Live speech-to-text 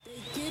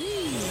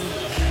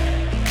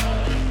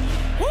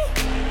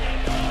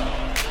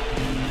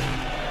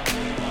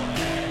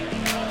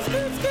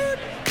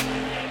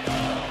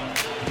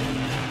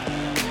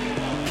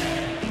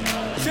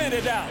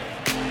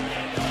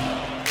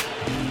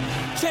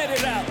Get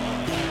it out.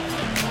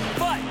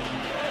 Fight.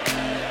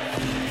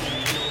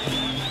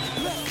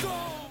 Let's go.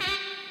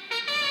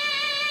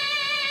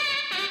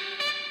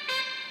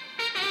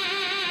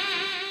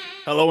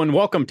 Hello and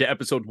welcome to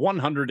episode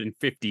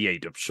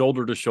 158 of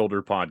Shoulder to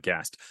Shoulder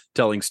Podcast,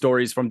 telling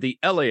stories from the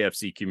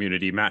LAFC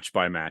community match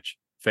by match,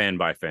 fan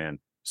by fan,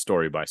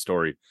 story by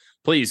story.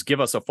 Please give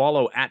us a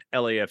follow at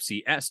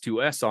LAFC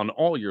S2S on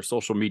all your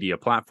social media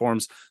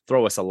platforms.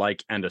 Throw us a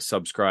like and a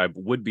subscribe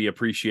would be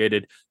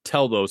appreciated.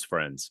 Tell those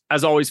friends.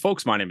 As always,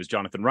 folks, my name is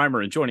Jonathan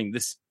Reimer, and joining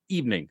this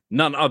evening,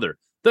 none other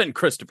than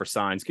Christopher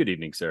Sines. Good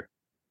evening, sir.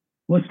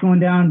 What's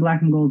going down,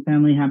 Black and Gold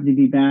family? Happy to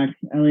be back.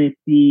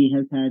 LAFC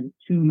has had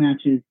two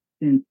matches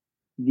since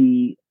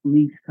the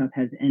Leagues Cup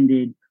has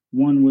ended.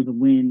 One was a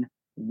win,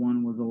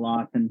 one was a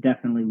loss, and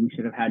definitely we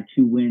should have had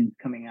two wins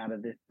coming out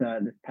of this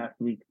past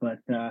week. But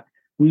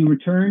we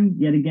return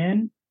yet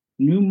again.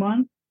 New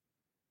month,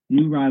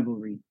 new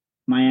rivalry.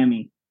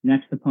 Miami,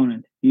 next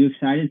opponent. Are you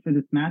excited for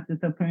this match this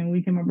upcoming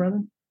weekend, my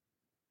brother?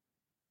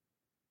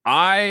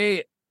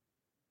 I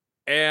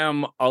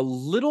am a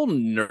little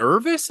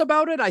nervous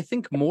about it. I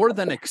think more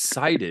than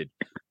excited.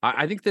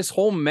 I think this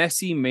whole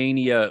Messi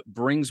mania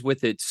brings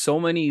with it so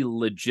many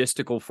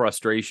logistical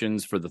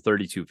frustrations for the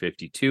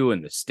 3252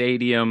 and the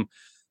stadium.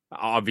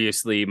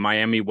 Obviously,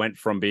 Miami went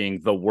from being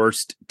the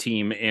worst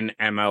team in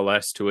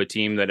MLS to a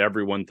team that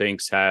everyone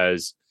thinks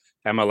has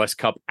MLS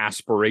Cup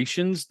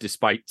aspirations,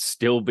 despite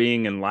still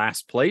being in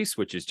last place,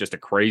 which is just a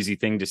crazy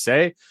thing to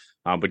say.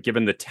 But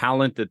given the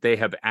talent that they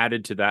have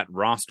added to that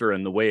roster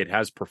and the way it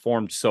has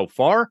performed so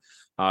far,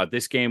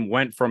 this game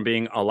went from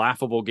being a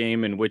laughable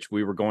game in which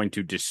we were going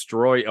to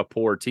destroy a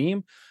poor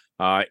team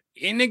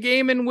in a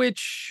game in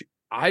which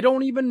I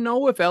don't even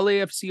know if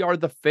LAFC are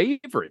the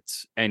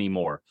favorites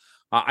anymore.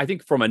 I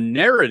think from a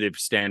narrative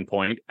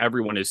standpoint,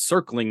 everyone is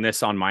circling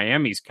this on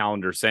Miami's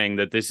calendar, saying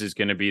that this is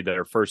going to be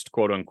their first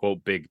quote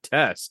unquote big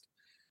test.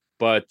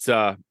 But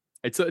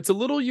it's a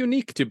little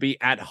unique to be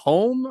at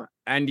home,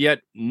 and yet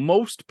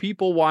most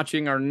people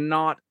watching are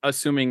not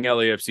assuming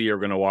LAFC are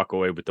going to walk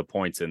away with the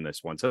points in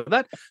this one. So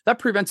that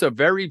prevents a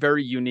very,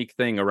 very unique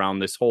thing around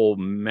this whole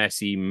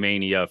Messi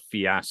mania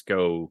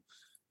fiasco.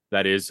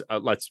 That is,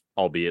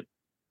 albeit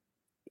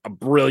a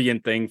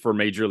brilliant thing for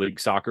Major League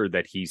Soccer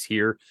that he's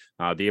here.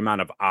 The amount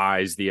of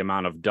eyes, the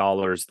amount of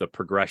dollars, the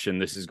progression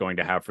this is going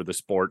to have for the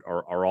sport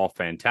are all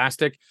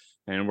fantastic.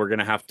 And we're going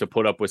to have to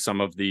put up with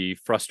some of the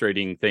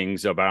frustrating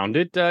things around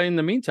it in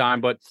the meantime.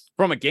 But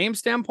from a game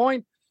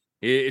standpoint,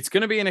 it's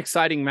going to be an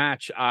exciting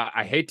match.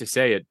 I hate to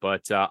say it,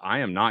 but I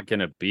am not going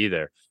to be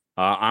there.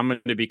 I'm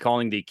going to be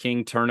calling the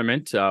King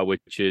Tournament,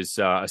 which is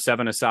a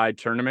 7-a-side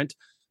tournament,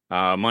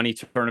 money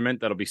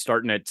tournament that'll be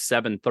starting at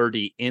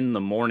 7:30 in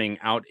the morning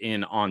out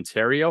in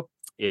Ontario,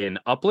 in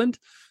Upland.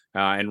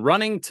 And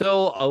running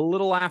till a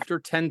little after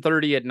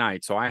 10:30 at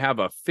night. So I have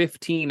a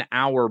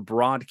 15-hour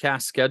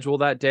broadcast schedule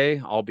that day.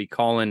 I'll be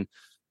calling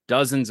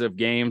dozens of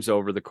games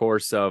over the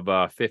course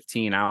of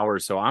 15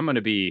 hours. So I'm going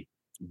to be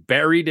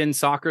buried in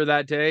soccer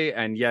that day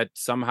and yet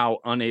somehow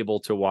unable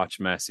to watch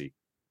Messi.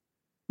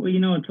 Well,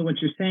 so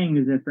what you're saying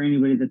is that for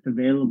anybody that's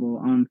available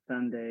on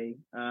Sunday,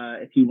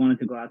 if you wanted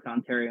to go out to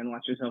Ontario and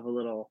watch yourself a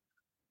little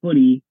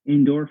footy,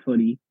 indoor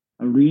footy,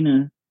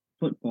 arena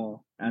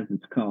football, as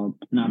it's called,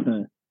 not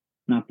the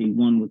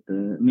one with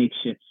the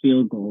makeshift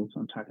field goals.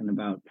 I'm talking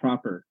about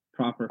proper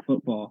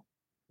football.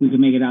 We could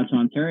make it out to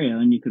Ontario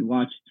and you could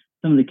watch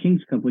some of the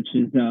Kings Cup, which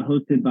is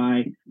hosted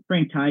by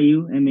Frank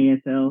Tayu,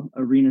 MASL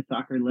arena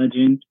soccer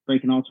legend,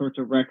 breaking all sorts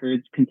of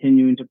records,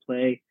 continuing to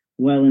play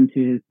well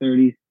into his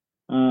 30s.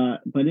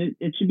 But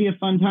it should be a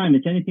fun time.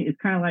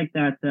 It's kind of like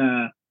that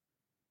the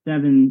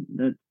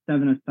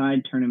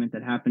 7-a-side tournament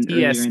that happened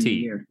earlier in the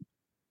year.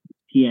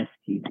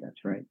 PST,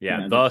 that's right.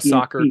 Yeah, the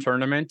soccer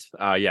tournament.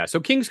 So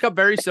Kings Cup,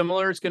 very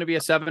similar. It's going to be a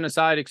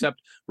 7-a-side,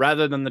 except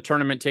rather than the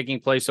tournament taking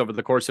place over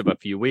the course of a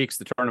few weeks,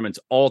 the tournament's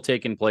all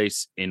taking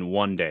place in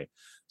one day.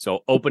 So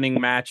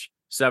opening match,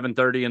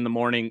 7:30 in the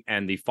morning,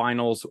 and the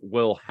finals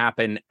will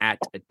happen at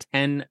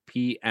 10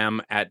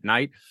 p.m. at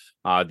night.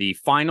 The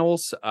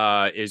finals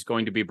is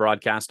going to be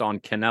broadcast on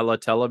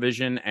Canela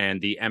Television and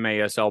the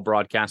MASL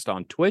broadcast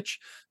on Twitch.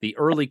 The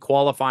early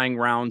qualifying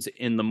rounds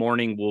in the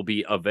morning will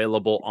be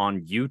available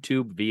on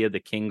YouTube via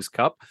the Kings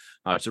Cup.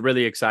 It's a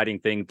really exciting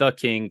thing. The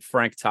King,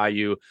 Frank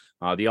Tayu,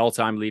 the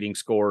all-time leading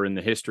scorer in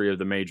the history of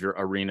the Major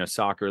Arena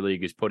Soccer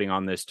League, is putting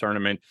on this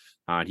tournament.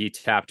 He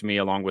tapped me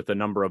along with a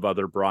number of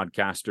other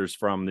broadcasters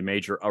from the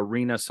Major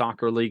Arena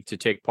Soccer League to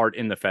take part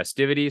in the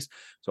festivities.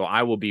 So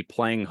I will be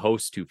playing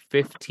host to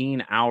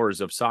 15 hours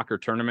of soccer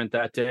tournament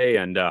that day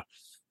and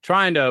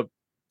trying to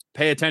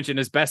pay attention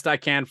as best I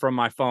can from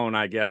my phone,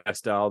 I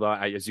guess. Although,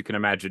 as you can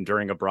imagine,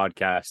 during a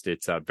broadcast,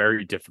 it's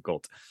very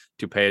difficult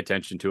to pay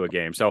attention to a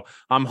game. So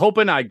I'm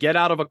hoping I get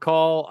out of a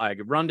call, I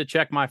run to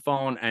check my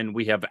phone, and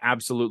we have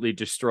absolutely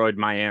destroyed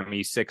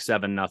Miami.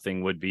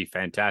 6-7-0 would be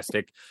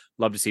fantastic.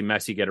 Love to see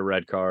Messi get a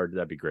red card.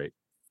 That'd be great.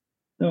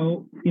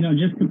 So,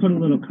 just to put a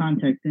little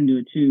context into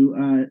it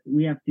too,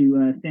 we have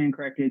to stand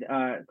corrected,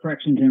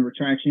 corrections and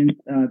retractions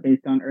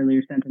based on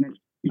earlier sentiments.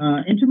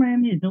 Inter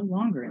Miami is no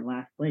longer in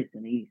last place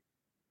in the East.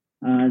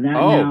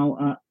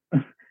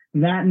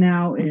 That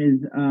now is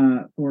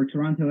for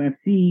Toronto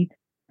FC,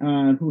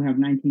 who have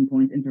 19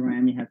 points. Inter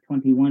Miami has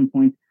 21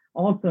 points.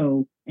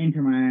 Also,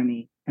 Inter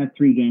Miami has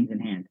 3 games in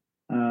hand.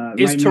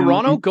 Is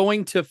Toronto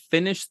going to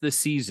finish the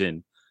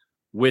season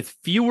with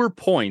fewer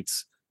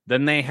points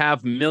than they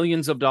have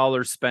millions of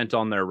dollars spent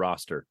on their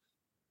roster?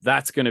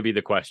 That's going to be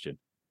the question.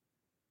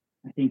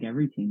 I think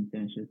every team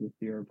finishes with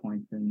fewer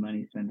points than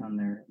money spent on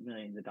their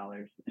millions of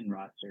dollars in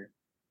roster.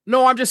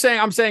 No, I'm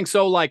saying,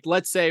 so like,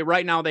 let's say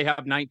right now they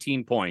have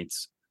 19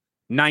 points.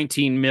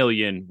 19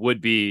 million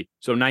would be,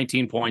 so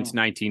 19 points,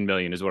 19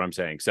 million is what I'm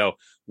saying. So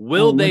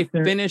will they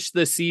finish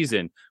the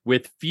season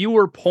with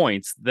fewer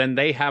points than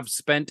they have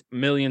spent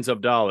millions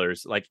of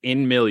dollars, like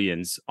in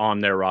millions on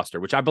their roster,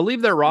 which I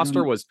believe their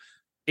roster was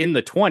in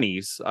the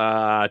 20s,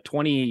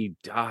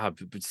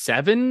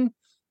 27,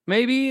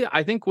 maybe,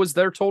 I think was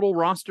their total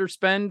roster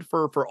spend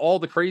for all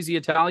the crazy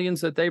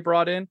Italians that they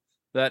brought in,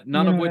 that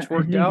none of which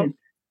worked out.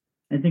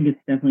 I think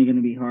it's definitely going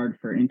to be hard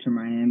for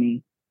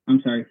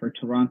for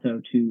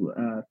Toronto to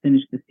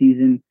finish the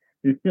season.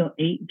 There's still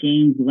 8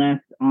 games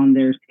left on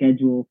their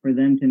schedule. For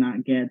them to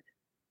not get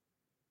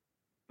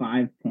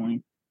 5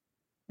 points,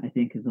 I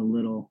think is a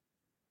little.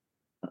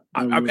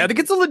 I think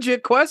it's a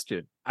legit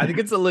question.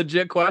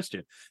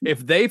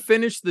 If they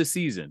finish the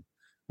season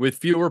with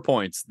fewer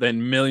points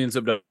than millions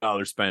of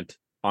dollars spent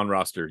on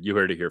roster, you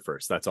heard it here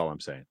first. That's all I'm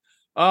saying.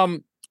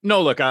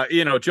 No, look,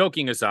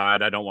 joking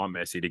aside, I don't want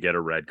Messi to get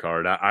a red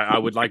card. I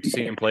would like to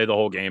see him play the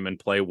whole game and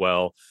play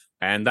well,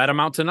 and that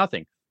amount to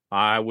nothing.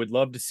 I would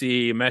love to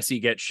see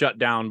Messi get shut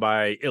down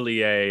by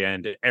Ilie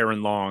and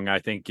Aaron Long. I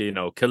think,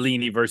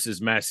 Chiellini versus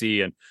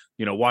Messi and,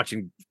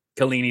 watching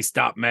Chiellini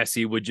stop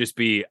Messi would just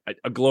be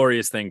a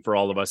glorious thing for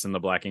all of us in the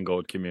black and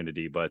gold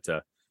community. But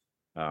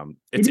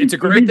it's a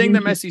great thing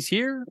that Messi's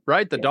here,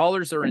 right? The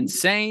dollars are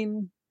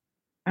insane.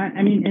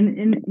 I mean,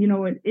 and you know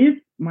what? If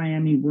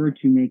Miami were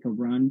to make a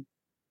run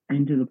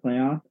into the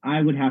playoffs,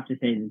 I would have to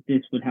say that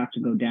this would have to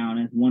go down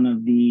as one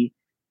of the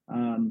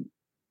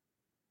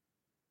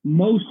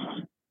most.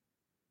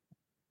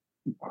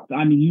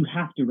 I mean, you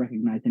have to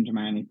recognize Inter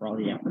Miami for all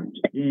the effort.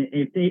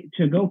 If they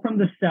to go from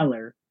the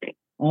cellar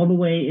all the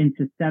way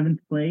into 7th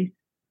place,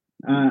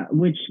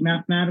 which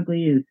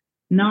mathematically is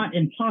not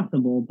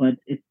impossible, but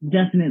it's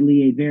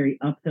definitely a very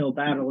uphill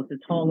battle. It's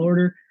a tall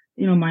order.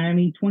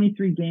 Miami,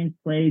 23 games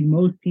played.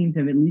 Most teams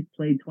have at least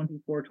played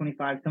 24,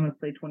 25. Some have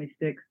played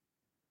 26.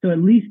 So at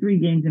least 3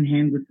 games in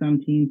hand with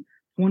some teams.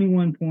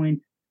 21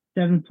 points.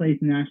 7th place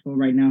in Nashville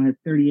right now has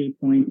 38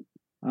 points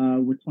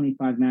with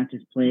 25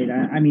 matches played.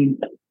 I mean,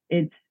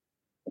 it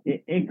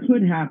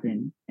could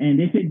happen.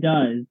 And if it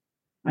does,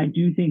 I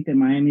do think that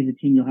Miami is a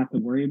team you'll have to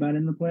worry about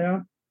in the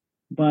playoffs.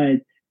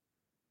 But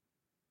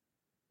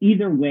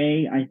either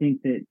way, I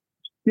think that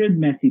should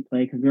Messi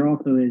play, because there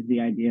also is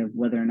the idea of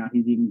whether or not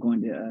he's even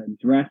going to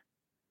dress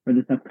for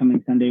this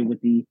upcoming Sunday with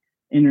the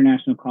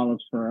international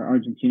call-ups for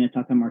Argentina.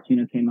 Tata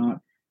Martino came out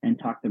and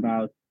talked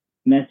about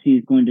Messi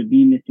is going to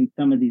be missing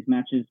some of these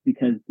matches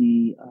because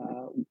the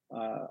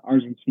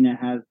Argentina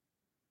has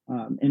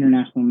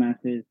international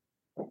matches.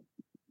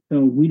 So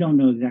we don't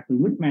know exactly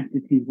which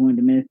matches he's going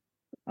to miss.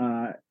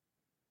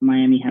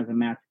 Miami has a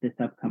match this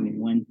upcoming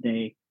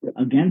Wednesday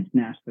against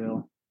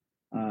Nashville,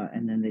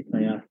 and then they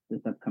play us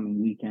this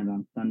upcoming weekend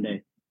on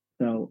Sunday.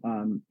 So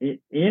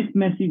if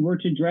Messi were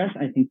to dress,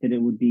 I think that it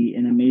would be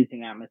an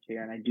amazing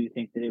atmosphere, and I do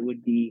think that it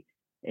would be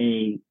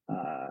a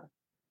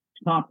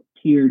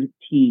top-tiered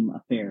team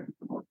affair.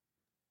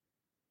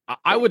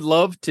 I would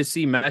love to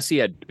see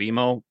Messi at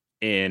BMO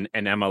in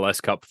an MLS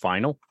Cup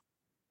final.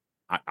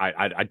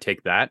 I'd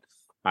take that.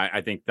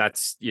 I think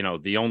that's,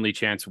 the only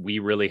chance we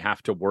really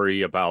have to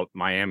worry about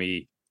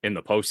Miami in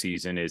the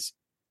postseason is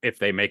if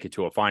they make it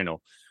to a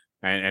final.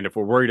 And if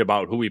we're worried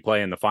about who we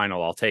play in the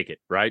final, I'll take it,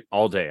 right?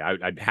 All day.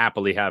 I'd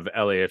happily have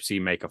LAFC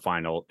make a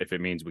final if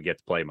it means we get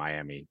to play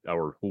Miami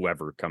or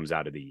whoever comes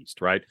out of the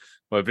East, right?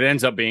 But if it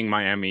ends up being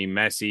Miami,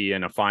 Messi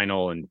in a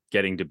final and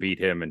getting to beat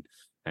him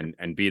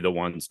and be the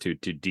ones to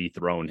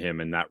dethrone him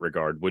in that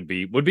regard would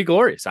be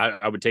glorious.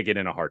 I would take it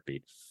in a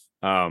heartbeat.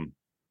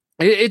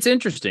 It's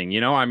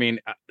interesting, I mean,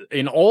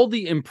 in all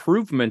the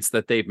improvements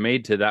that they've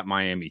made to that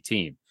Miami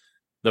team,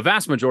 the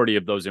vast majority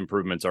of those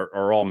improvements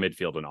are all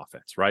midfield and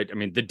offense, right? I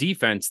mean, the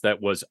defense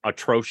that was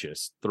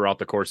atrocious throughout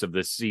the course of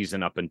this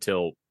season up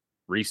until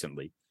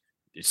recently,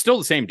 it's still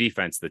the same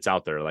defense that's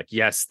out there. Like,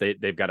 yes,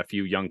 they've got a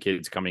few young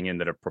kids coming in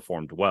that have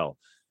performed well,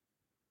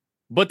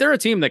 but they're a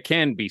team that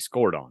can be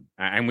scored on.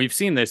 And we've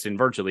seen this in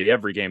virtually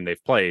every game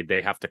they've played.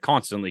 They have to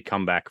constantly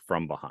come back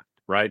from behind,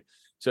 right?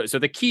 So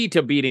the key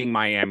to beating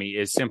Miami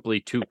is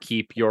simply to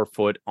keep your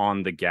foot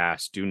on the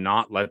gas. Do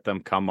not let them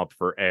come up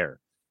for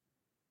air.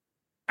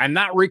 And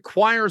that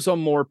requires a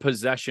more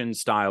possession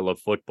style of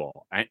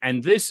football.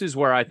 And this is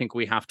where I think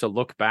we have to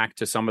look back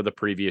to some of the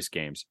previous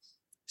games,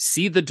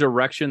 see the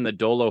direction that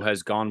Dolo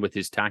has gone with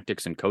his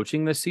tactics and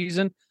coaching this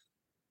season,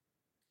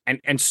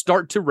 and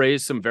start to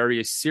raise some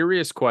very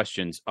serious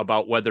questions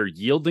about whether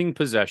yielding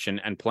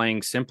possession and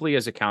playing simply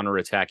as a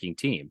counterattacking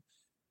team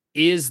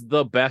is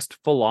the best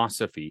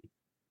philosophy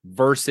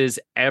versus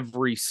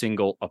every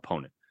single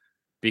opponent.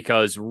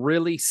 Because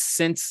really,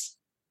 since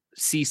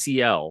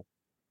CCL,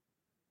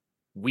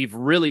 we've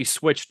really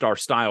switched our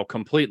style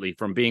completely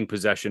from being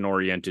possession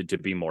oriented to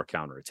be more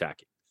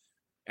counterattacking.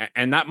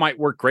 And that might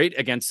work great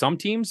against some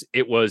teams.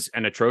 It was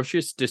an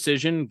atrocious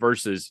decision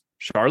versus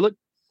Charlotte.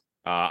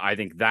 I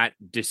think that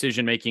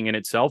decision-making in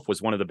itself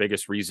was one of the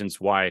biggest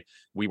reasons why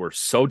we were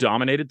so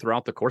dominated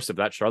throughout the course of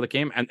that Charlotte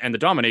game. And the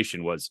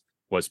domination was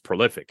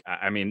prolific.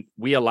 I mean,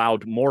 we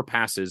allowed more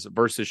passes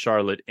versus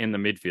Charlotte in the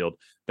midfield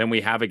than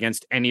we have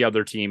against any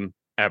other team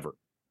ever.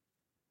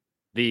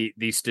 The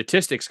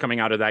statistics coming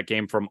out of that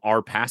game from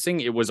our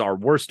passing, it was our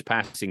worst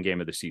passing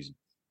game of the season.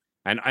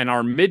 And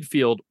our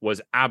midfield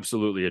was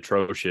absolutely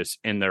atrocious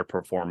in their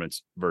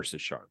performance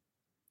versus Charlotte.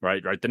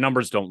 Right. The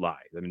numbers don't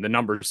lie. I mean, the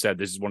numbers said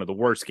this is one of the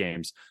worst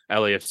games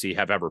LAFC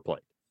have ever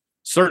played.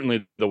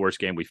 Certainly the worst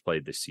game we've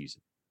played this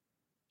season.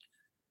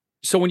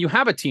 So when you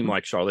have a team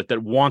like Charlotte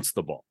that wants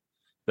the ball,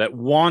 that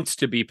wants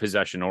to be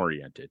possession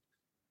oriented,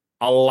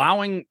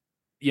 allowing,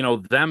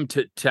 them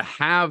to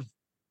have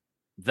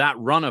that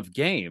run of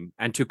game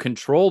and to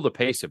control the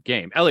pace of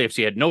game.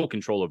 LAFC had no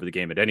control over the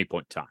game at any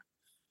point in time.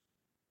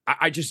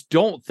 I just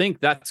don't think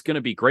that's going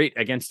to be great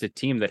against a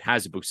team that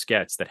has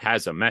Busquets, that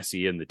has a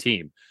Messi in the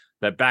team,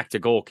 that back to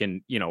goal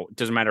can, it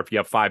doesn't matter if you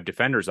have 5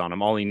 defenders on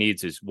him. All he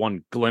needs is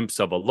one glimpse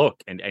of a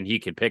look and he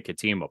can pick a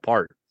team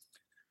apart.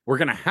 We're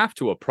going to have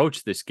to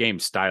approach this game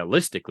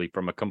stylistically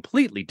from a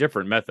completely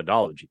different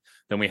methodology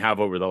than we have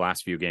over the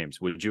last few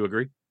games. Would you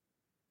agree?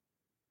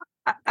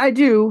 I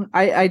do.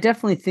 I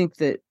definitely think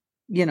that,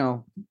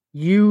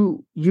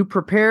 you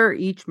prepare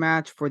each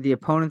match for the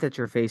opponent that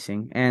you're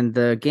facing, and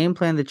the game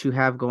plan that you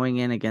have going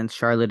in against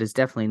Charlotte is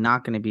definitely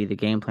not going to be the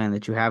game plan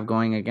that you have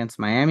going against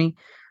Miami.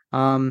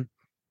 Either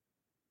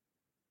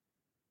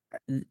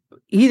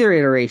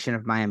iteration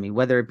of Miami,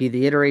 whether it be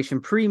the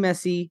iteration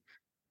pre-Messi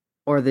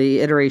or the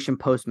iteration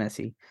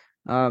post-Messi.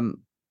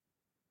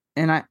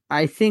 And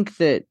I think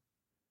that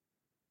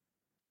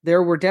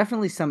there were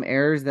definitely some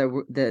errors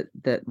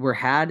that were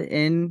had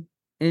in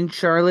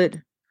Charlotte.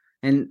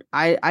 And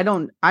I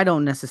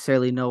don't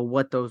necessarily know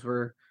what those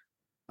were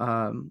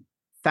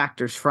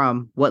factors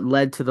from, what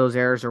led to those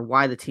errors or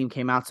why the team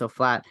came out so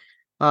flat.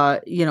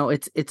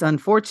 It's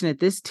unfortunate.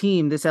 This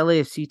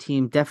LAFC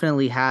team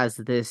definitely has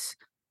this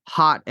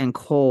hot and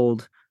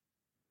cold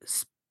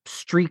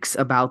streaks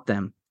about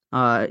them.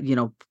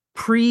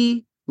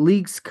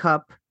 Pre-Leagues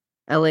Cup,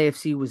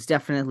 LAFC was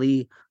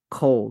definitely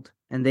cold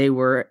and they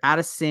were out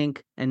of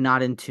sync and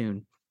not in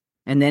tune.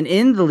 And then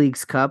in the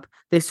Leagues Cup,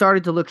 they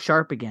started to look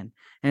sharp again.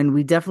 And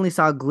we definitely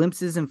saw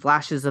glimpses and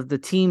flashes of the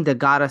team that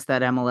got us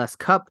that MLS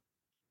Cup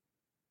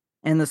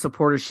and the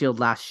Supporters Shield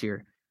last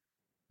year.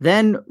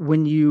 Then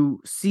when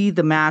you see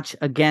the match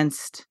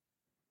against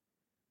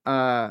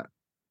Monterrey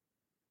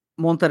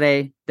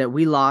that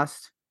we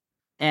lost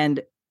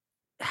and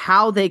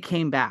how they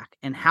came back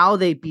and how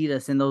they beat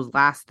us in those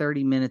last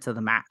 30 minutes of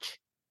the match,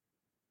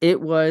 it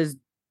was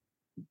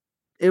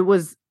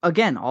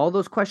again, all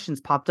those questions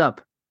popped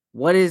up.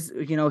 What is,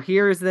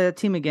 here is the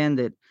team again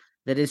that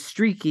is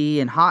streaky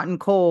and hot and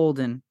cold.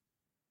 And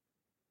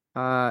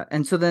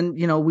so then,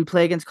 we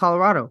play against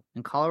Colorado,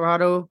 and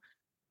Colorado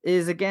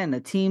is again a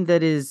team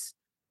that is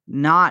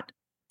not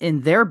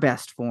in their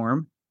best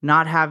form,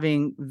 not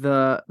having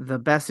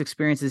the best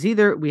experiences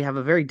either. We have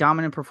a very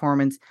dominant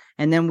performance,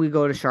 and then we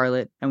go to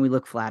Charlotte and we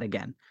look flat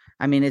again.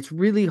 I mean, it's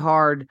really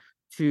hard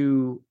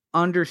to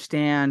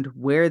understand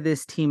where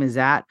this team is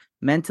at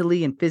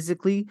mentally and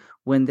physically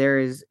when there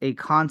is a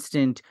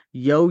constant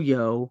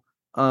yo-yo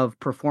of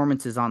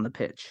performances on the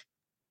pitch.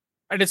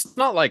 And it's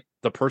not like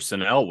the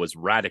personnel was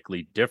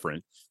radically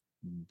different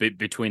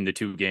between the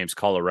two games,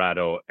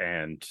 Colorado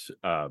and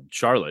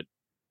Charlotte,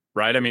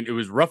 right? I mean, it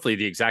was roughly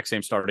the exact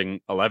same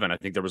starting 11. I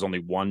think there was only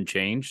one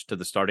change to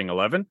the starting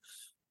 11.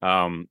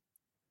 And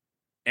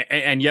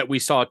yet we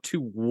saw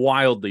 2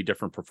 wildly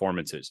different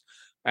performances.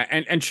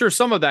 And sure,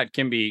 some of that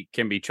can be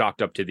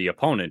chalked up to the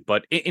opponent,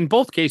 but in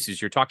both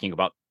cases, you're talking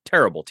about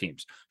terrible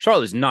teams.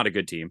 Charlotte is not a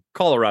good team.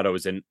 Colorado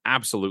is an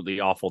absolutely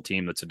awful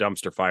team that's a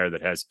dumpster fire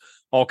that has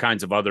all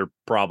kinds of other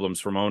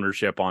problems from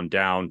ownership on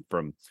down,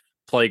 from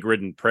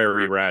plague-ridden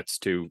prairie rats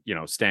to,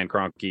 Stan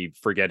Kroenke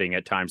forgetting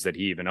at times that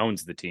he even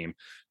owns the team.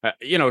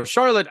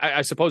 Charlotte,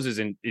 I suppose, is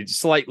in a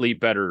slightly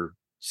better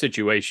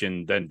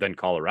situation than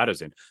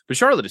Colorado's in, but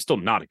Charlotte is still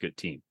not a good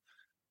team.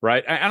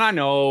 Right. And I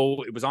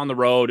know it was on the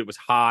road. It was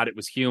hot. It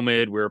was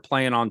humid. We were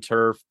playing on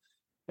turf.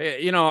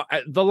 The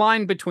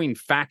line between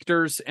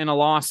factors in a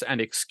loss and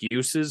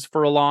excuses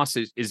for a loss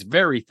is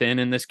very thin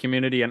in this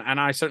community. And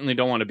I certainly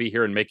don't want to be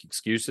here and make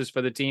excuses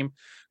for the team.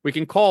 We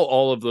can call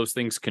all of those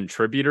things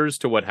contributors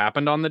to what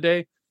happened on the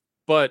day.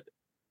 But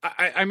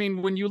I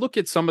mean, when you look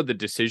at some of the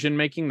decision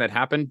making that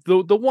happened,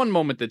 the one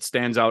moment that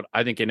stands out,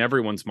 I think, in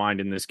everyone's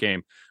mind in this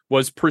game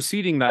was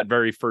preceding that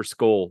very first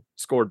goal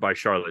scored by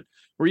Charlotte,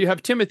 where you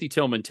have Timothy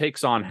Tillman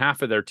takes on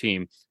half of their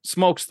team,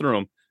 smokes through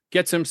them,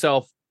 gets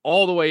himself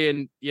all the way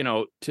in,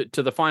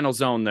 to the final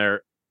zone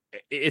there.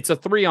 It's a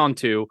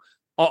 3-on-2.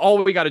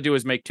 All we got to do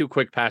is make 2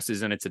 quick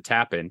passes and it's a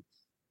tap in.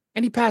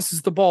 and he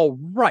passes the ball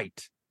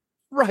right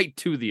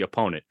to the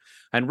opponent.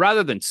 And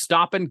rather than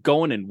stopping,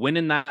 going and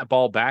winning that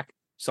ball back,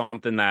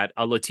 something that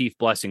a Latif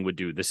Blessing would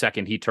do the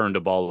second he turned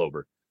a ball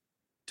over,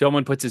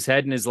 Tillman puts his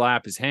head in his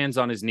lap, his hands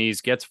on his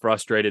knees, gets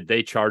frustrated.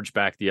 They charge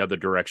back the other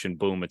direction.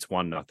 Boom, it's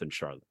 1-0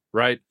 Charlotte,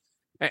 right?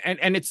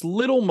 And it's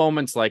little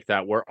moments like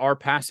that where our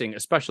passing,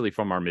 especially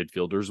from our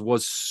midfielders,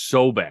 was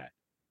so bad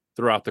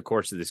throughout the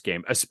course of this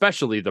game,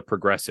 especially the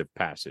progressive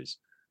passes.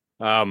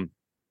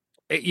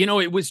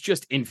 It was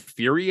just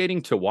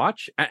infuriating to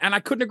watch. And I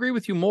couldn't agree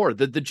with you more.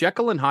 The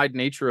Jekyll and Hyde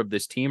nature of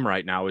this team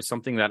right now is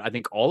something that I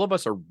think all of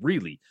us are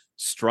really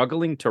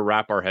struggling to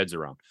wrap our heads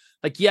around.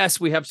 Like, yes,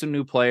 we have some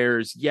new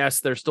players. Yes,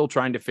 they're still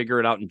trying to figure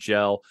it out and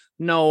gel.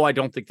 No, I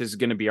don't think this is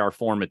going to be our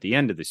form at the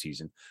end of the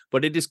season.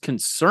 But it is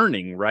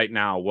concerning right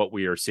now what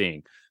we are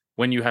seeing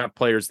when you have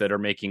players that are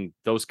making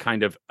those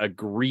kind of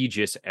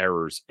egregious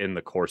errors in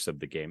the course of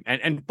the game.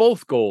 And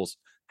both goals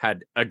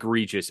had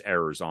egregious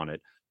errors on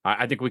it.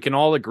 I think we can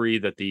all agree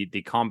that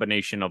the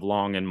combination of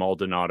Long and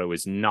Maldonado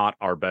is not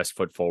our best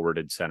foot forward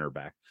in center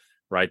back,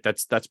 right?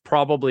 That's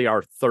probably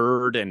our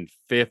third and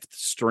fifth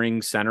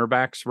string center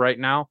backs right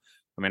now.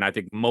 I mean, I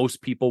think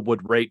most people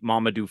would rate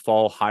Mamadou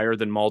Fall higher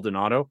than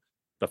Maldonado.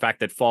 The fact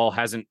that Fall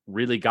hasn't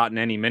really gotten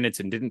any minutes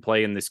and didn't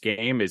play in this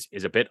game is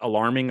a bit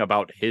alarming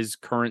about his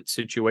current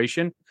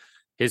situation.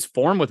 His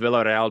form with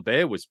Villarreal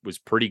B was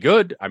pretty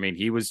good. I mean,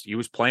 he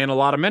was playing a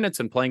lot of minutes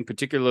and playing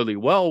particularly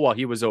well while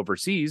he was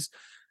overseas.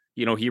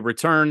 He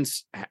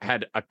returns,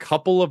 had a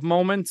couple of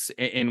moments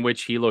in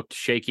which he looked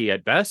shaky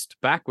at best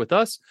back with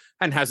us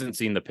and hasn't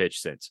seen the pitch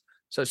since.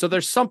 So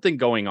there's something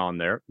going on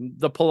there.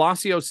 The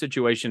Palacio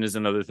situation is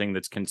another thing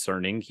that's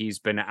concerning. He's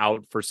been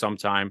out for some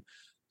time,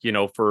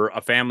 for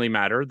a family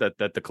matter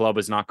that the club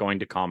is not going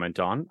to comment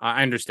on.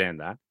 I understand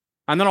that.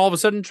 And then all of a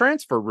sudden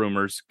transfer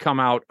rumors come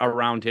out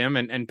around him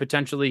and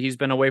potentially he's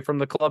been away from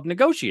the club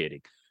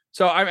negotiating.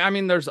 So, I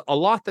mean, there's a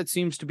lot that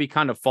seems to be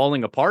kind of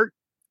falling apart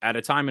at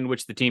a time in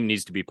which the team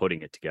needs to be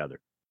putting it together.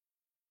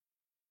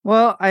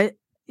 Well, I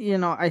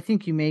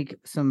think you make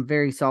some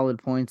very solid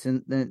points,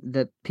 and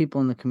that people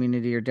in the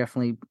community are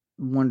definitely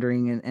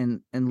wondering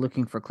and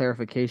looking for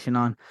clarification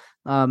on.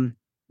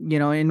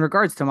 In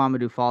regards to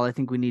Mamadou Fall, I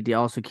think we need to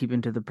also keep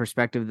into the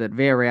perspective that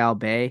Villarreal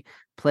Bay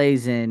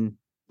plays in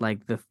like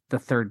the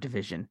third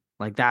division.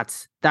 Like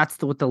that's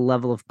what the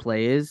level of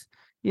play is,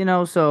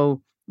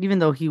 so even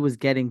though he was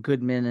getting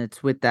good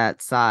minutes with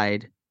that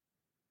side,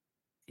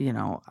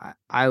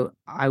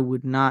 I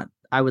would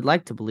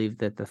like to believe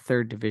that the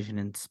third division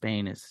in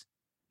Spain is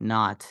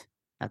not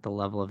at the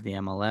level of the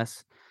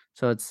MLS.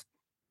 So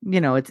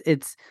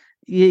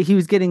he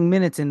was getting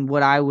minutes in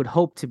what I would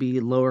hope to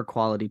be lower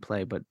quality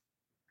play, but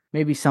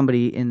maybe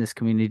somebody in this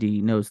community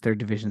knows third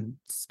division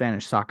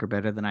Spanish soccer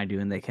better than I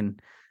do, and they can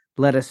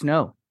let us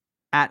know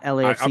at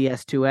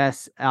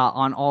LAFCS2S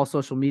on all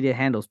social media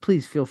handles.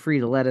 Please feel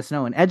free to let us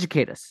know and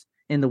educate us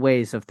in the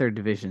ways of third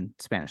division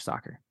Spanish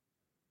soccer.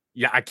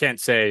 Yeah, I can't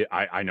say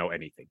I know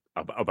anything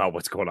about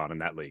what's going on in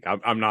that league.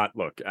 I'm not,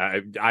 look,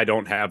 I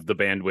don't have the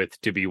bandwidth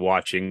to be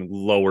watching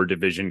lower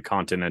division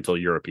continental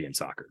European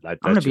soccer. I'm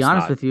going to be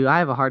honest with you. I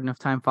have a hard enough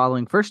time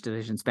following first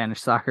division Spanish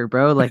soccer,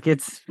 bro. Like I'm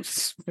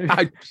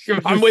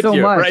with so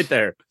you much. right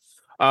there.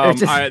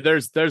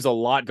 There's a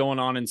lot going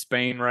on in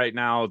Spain right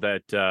now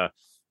that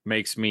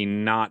makes me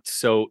not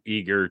so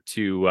eager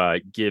to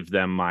give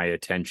them my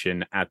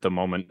attention at the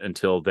moment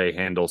until they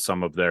handle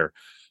some of their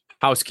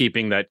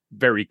housekeeping that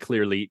very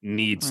clearly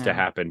needs to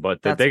happen,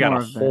 but they got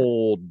a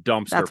whole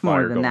dumpster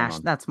fire going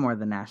on. That's more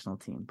the national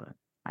team, but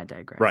I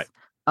digress. Right.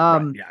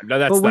 Yeah, no,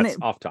 that's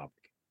off topic.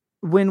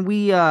 When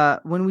we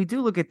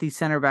do look at these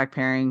center back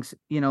pairings,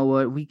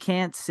 we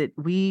can't sit.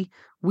 We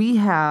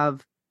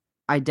have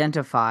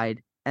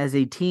identified as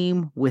a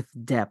team with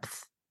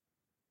depth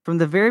from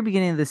the very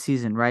beginning of the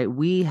season, right?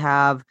 We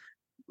have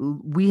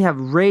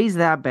raised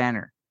that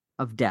banner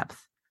of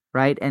depth,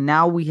 right? And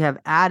now we have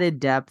added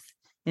depth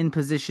in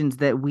positions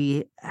that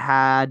we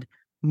had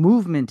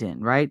movement in,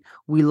 right?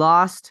 We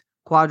lost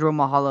Quadro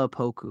Mahala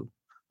Poku.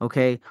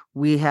 Okay.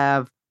 We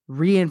have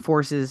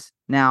reinforces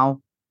now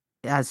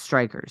as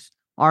strikers.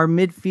 Our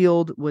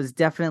midfield was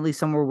definitely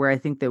somewhere where I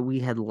think that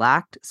we had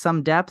lacked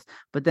some depth,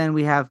 but then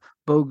we have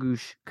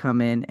Bogusz come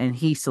in and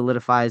he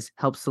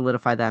helps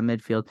solidify that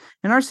midfield.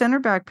 And our center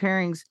back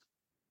pairings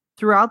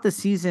throughout the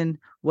season,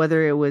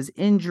 whether it was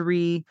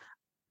injury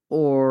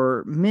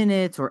or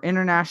minutes or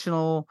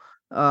international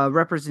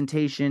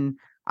representation,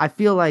 I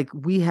feel like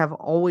we have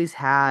always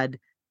had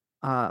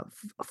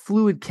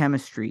fluid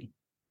chemistry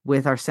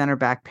with our center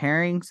back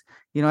pairings.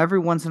 Every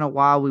once in a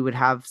while we would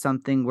have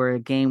something where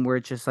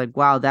it's just like,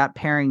 wow, that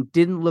pairing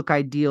didn't look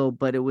ideal,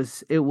 but it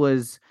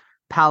was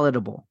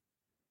palatable.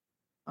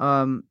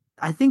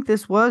 I think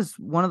this was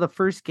one of the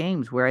first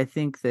games where I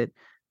think that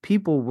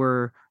people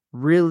were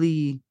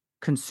really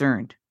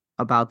concerned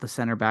about the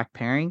center back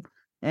pairing.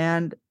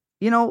 And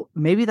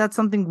maybe that's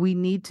something we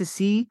need to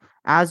see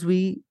as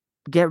we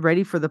get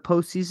ready for the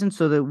postseason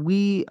so that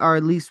we are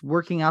at least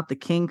working out the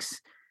kinks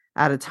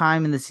at a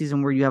time in the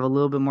season where you have a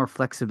little bit more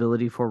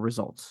flexibility for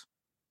results.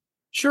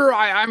 Sure.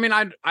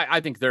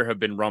 I think there have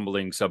been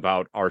rumblings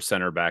about our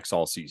center backs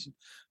all season.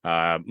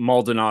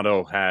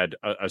 Maldonado had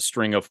a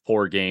string of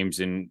poor games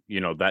in,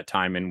 that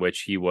time in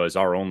which he was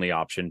our only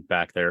option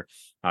back there.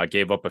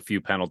 Gave up a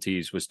few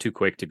penalties, was too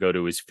quick to go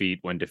to his feet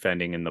when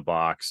defending in the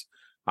box.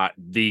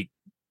 The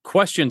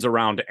questions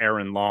around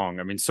Aaron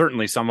Long,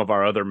 certainly some of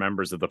our other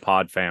members of the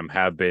pod fam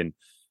have been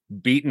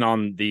beaten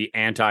on the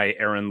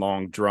anti-Aaron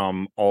Long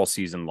drum all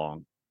season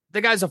long.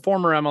 The guy's a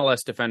former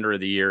MLS Defender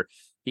of the Year.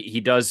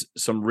 He does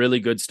some really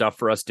good stuff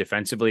for us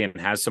defensively and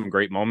has some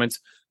great moments.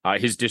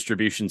 His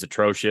distribution's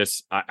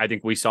atrocious. I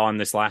think we saw in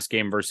this last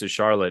game versus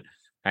Charlotte.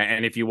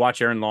 And if you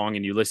watch Aaron Long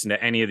and you listen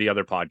to any of the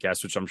other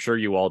podcasts, which I'm sure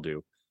you all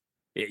do,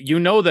 you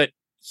know that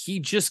he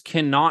just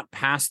cannot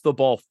pass the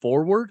ball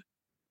forward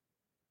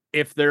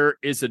if there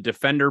is a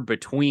defender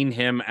between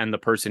him and the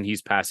person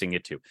he's passing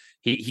it to.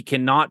 He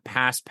cannot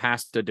pass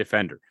past a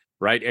defender,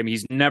 right?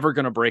 He's never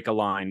going to break a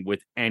line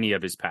with any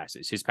of his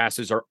passes. His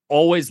passes are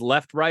always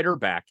left, right, or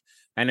back.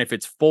 And if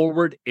it's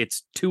forward,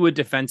 it's to a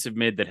defensive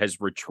mid that has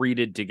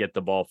retreated to get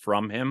the ball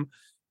from him.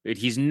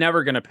 He's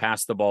never going to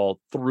pass the ball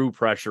through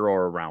pressure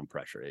or around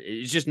pressure.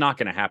 It's just not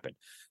going to happen.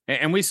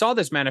 And we saw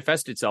this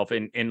manifest itself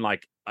in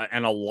like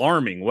an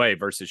alarming way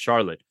versus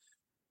Charlotte,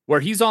 where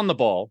he's on the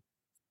ball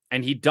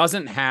and he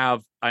doesn't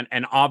have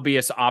an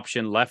obvious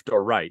option left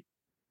or right.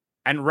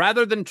 And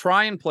rather than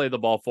try and play the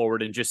ball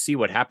forward and just see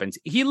what happens,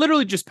 he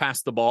literally just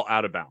passed the ball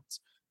out of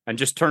bounds and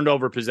just turned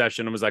over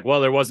possession and was like, well,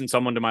 there wasn't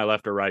someone to my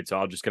left or right, so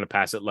I'm just going to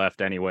pass it left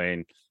anyway.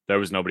 And there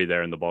was nobody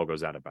there and the ball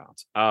goes out of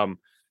bounds.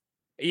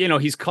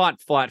 He's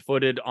caught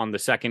flat-footed on the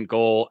second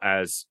goal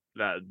as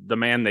the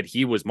man that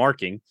he was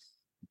marking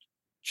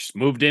just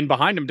moved in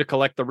behind him to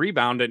collect the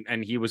rebound,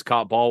 and he was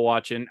caught ball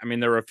watching.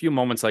 There are a few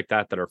moments like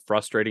that are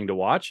frustrating to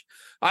watch.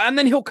 And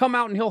then he'll come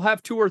out and he'll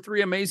have 2 or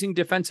 3 amazing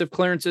defensive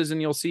clearances, and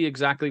you'll see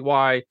exactly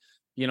why,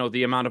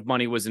 the amount of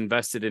money was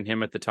invested in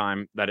him at the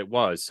time that it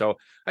was. So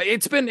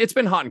it's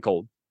been hot and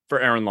cold for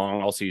Aaron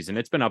Long all season.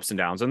 It's been ups and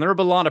downs, and there have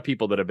been a lot of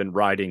people that have been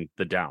riding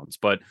the downs.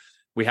 But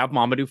we have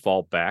Mamadou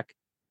Fall back.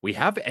 We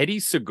have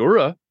Eddie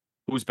Segura,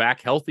 who's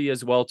back healthy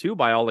as well, too,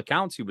 by all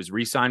accounts. He was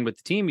re-signed with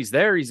the team. He's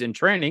there. He's in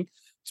training.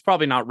 He's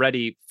probably not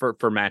ready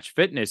for match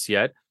fitness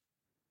yet.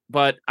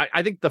 But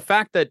I think the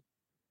fact that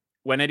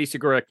when Eddie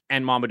Segura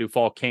and Mamadou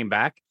Fall came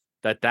back,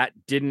 that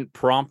didn't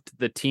prompt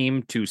the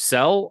team to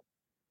sell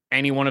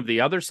any one of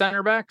the other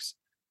center backs,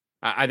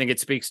 I think it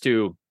speaks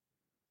to,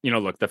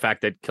 the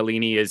fact that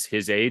Chiellini is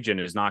his age and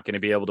is not going to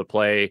be able to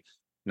play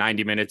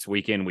 90 minutes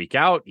week in, week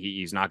out.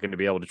 He's not going to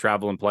be able to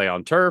travel and play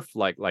on turf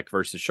like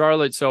versus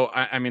Charlotte. So,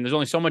 there's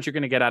only so much you're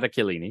going to get out of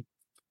Chiellini.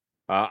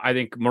 I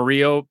think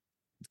Murillo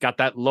got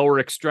that lower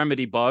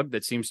extremity bug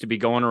that seems to be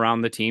going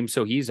around the team,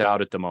 so he's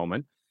out at the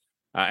moment.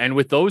 And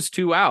with those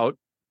two out,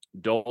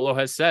 Dolo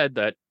has said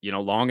that,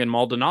 Long and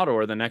Maldonado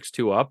are the next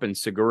 2 up, and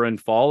Segura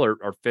and Fall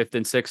are 5th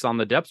and 6th on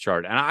the depth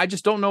chart. And I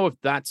just don't know if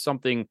that's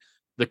something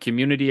the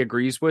community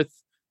agrees with,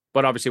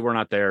 but obviously we're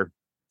not there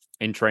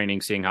in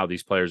training, seeing how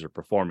these players are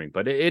performing,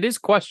 but it is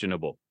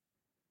questionable.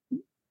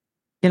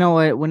 You know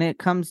what, when it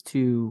comes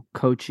to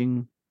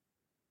coaching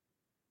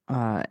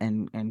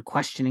and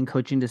questioning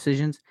coaching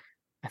decisions,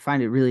 I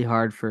find it really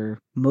hard for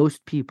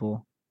most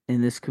people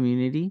in this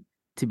community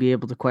to be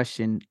able to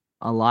question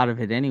a lot of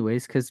it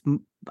anyways, because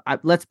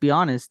let's be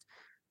honest,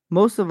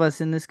 most of us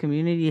in this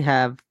community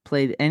haven't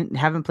played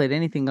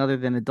anything other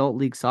than adult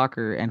league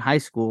soccer and high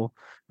school,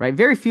 right?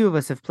 Very few of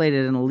us have played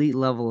at an elite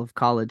level of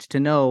college to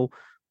know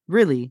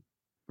really,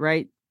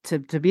 right? To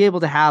be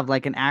able to have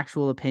like an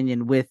actual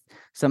opinion with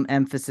some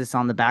emphasis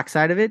on the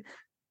backside of it.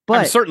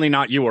 But certainly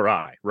not you or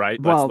I,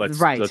 right?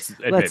 Let's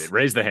admit it.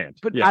 Raise the hand.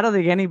 But yeah. I don't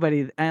think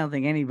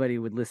anybody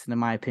would listen to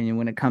my opinion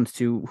when it comes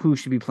to who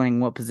should be playing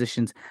what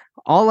positions.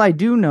 All I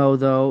do know,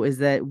 though, is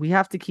that we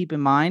have to keep in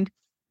mind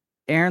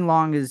Aaron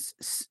Long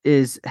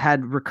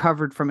had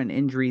recovered from an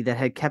injury that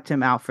had kept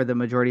him out for the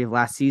majority of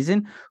last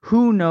season.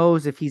 Who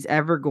knows if he's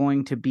ever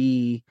going to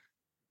be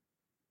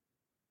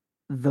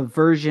the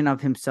version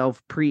of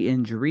himself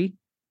pre-injury.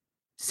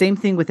 Same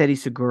thing with Eddie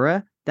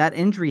Segura. That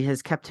injury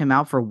has kept him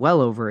out for well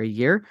over a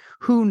year.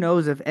 Who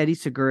knows if Eddie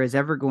Segura is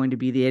ever going to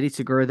be the Eddie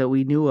Segura that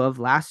we knew of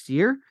last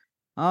year?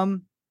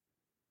 Who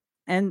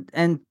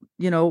knows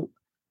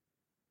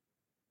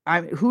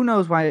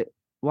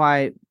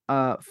why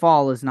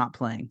Fall is not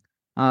playing?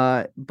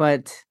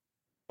 But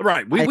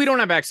right, we don't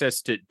have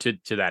access to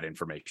that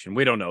information.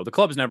 We don't know. The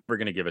club's never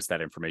going to give us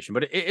that information,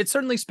 but it's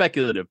certainly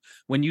speculative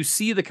when you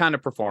see the kind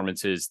of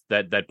performances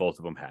that both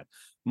of them had.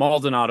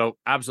 Maldonado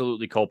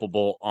absolutely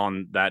culpable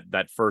on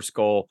that first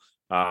goal.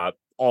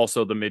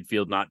 Also, the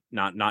midfield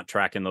not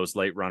tracking those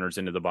late runners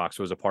into the box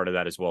was a part of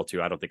that as well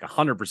too. I don't think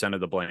 100% of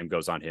the blame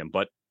goes on him,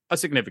 but a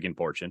significant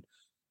portion.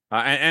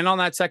 And on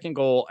that second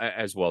goal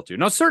as well too.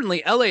 Now,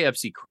 certainly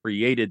LAFC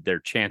created their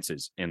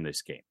chances in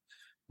this game,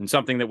 and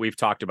something that we've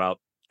talked about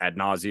ad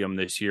nauseum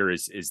this year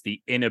is the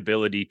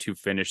inability to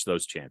finish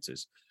those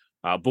chances.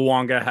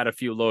 Buwanga had a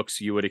few looks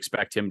you would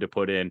expect him to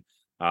put in.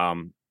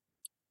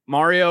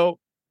 Mario,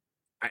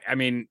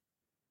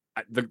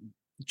 the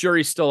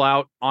jury's still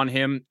out on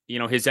him. You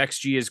know, his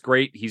XG is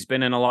great. He's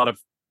been in a lot of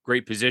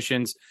great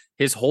positions.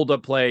 His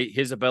hold-up play,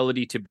 his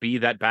ability to be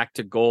that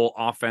back-to-goal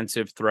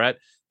offensive threat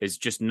is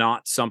just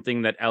not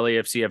something that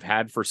LAFC have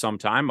had for some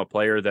time, a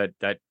player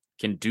that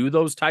can do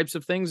those types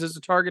of things as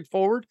a target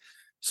forward.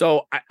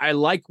 So I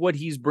like what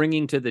he's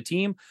bringing to the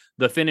team.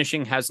 The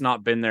finishing has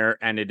not been there,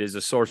 and it is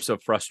a source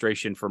of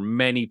frustration for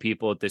many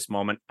people at this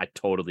moment. I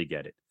totally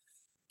get it.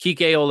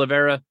 Kike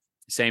Oliveira,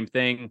 same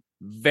thing.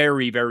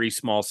 Very, very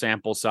small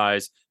sample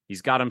size.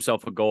 He's got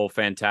himself a goal.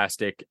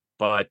 Fantastic.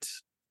 But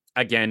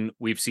again,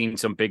 we've seen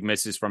some big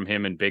misses from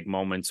him in big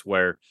moments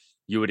where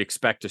you would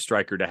expect a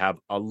striker to have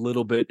a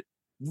little bit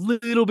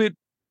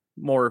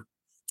more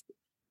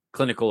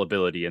clinical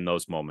ability in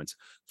those moments.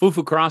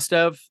 Fufu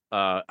Krastev,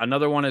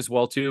 another one as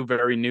well too,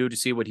 very new to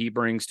see what he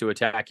brings to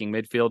attacking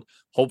midfield.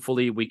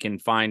 Hopefully we can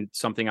find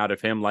something out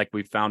of him like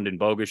we've found in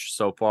Bogusz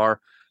so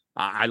far.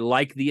 I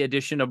like the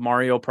addition of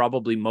Mario,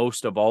 probably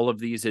most of all of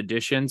these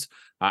additions.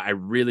 I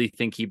really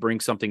think he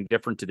brings something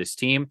different to this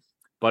team,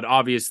 but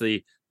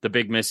obviously the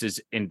big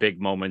misses in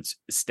big moments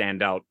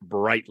stand out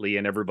brightly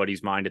in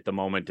everybody's mind at the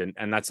moment.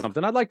 And that's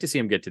something I'd like to see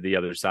him get to the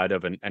other side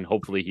of, and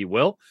hopefully he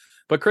will.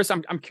 But Chris,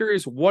 I'm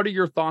curious, what are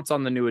your thoughts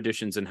on the new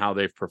additions and how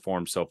they've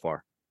performed so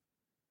far?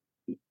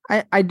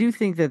 I do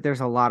think that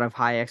there's a lot of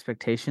high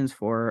expectations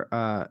for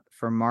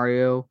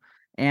Mario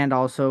and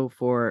also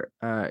for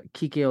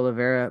Kike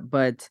Oliveira.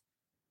 But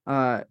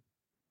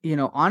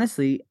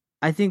honestly,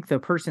 I think the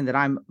person that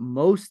I'm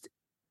most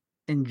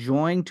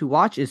enjoying to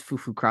watch is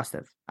Fufu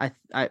Krastev. I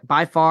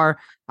by far,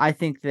 I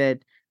think that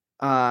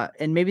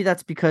and maybe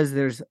that's because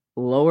there's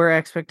lower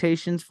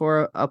expectations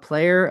for a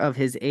player of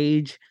his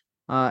age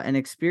and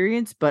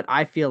experience, but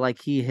I feel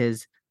like he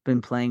has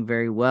been playing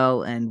very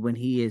well, and when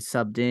he is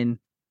subbed in,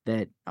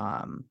 that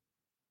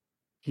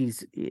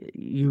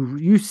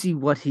you see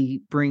what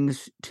he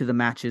brings to the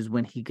matches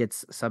when he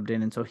gets subbed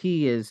in, and so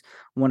he is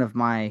one of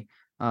my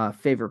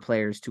favorite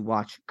players to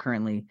watch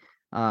currently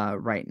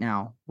right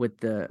now with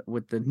the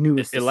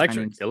newest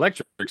electric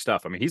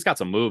stuff. I mean, he's got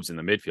some moves in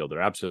the midfield.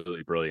 They're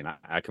absolutely brilliant.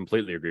 I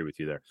completely agree with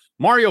you there.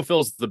 Mario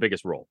fills the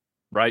biggest role,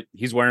 right?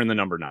 He's wearing the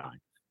number 9.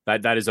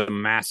 That is a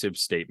massive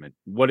statement.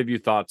 What have you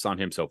thoughts on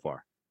him so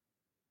far?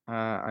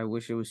 I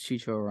wish it was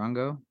Chicho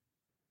Arango.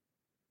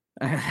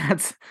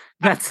 that's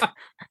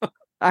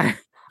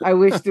I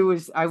wish it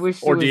was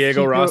or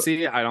Diego Chicho...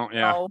 Rossi. I don't.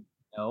 Yeah.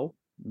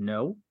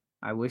 No.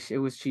 I wish it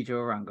was Chicho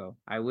Arango.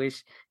 I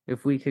wish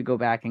if we could go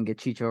back and get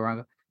Chicho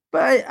Arango.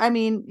 But I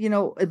mean,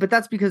 but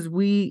that's because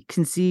we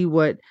can see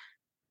what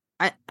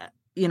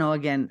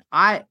again,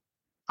 I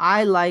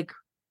like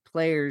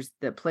players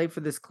that play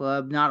for this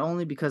club, not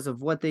only because of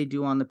what they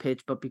do on the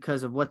pitch, but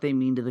because of what they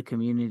mean to the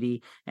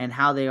community and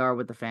how they are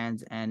with the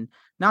fans. And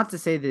not to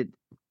say that,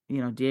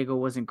 Diego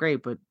wasn't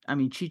great, but I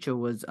mean, Chicho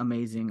was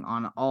amazing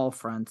on all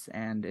fronts,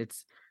 and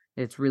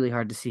it's really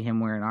hard to see him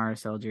wear an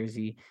RSL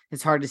jersey.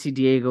 It's hard to see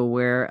Diego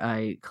wear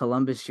a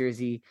Columbus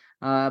jersey.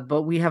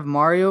 But we have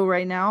Mario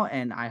right now,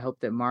 and I hope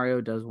that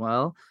Mario does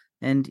well.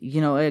 And,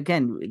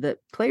 again, the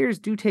players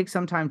do take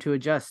some time to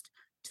adjust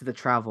to the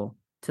travel,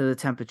 to the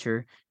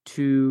temperature,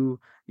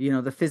 to,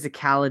 the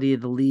physicality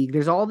of the league.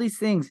 There's all these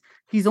things.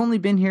 He's only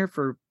been here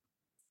for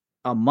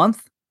a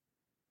month.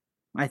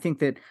 I think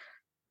that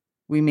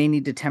we may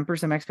need to temper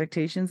some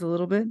expectations a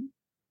little bit.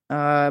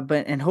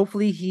 But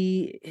hopefully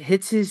he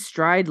hits his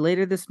stride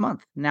later this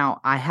month. Now,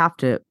 I have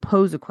to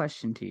pose a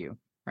question to you,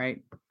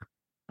 right?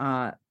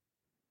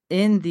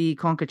 In the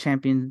Conca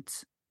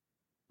Champions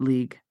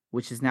League,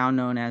 which is now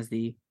known as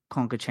the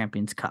Conca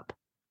Champions Cup,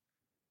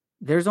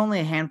 there's only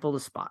a handful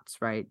of spots,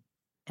 right?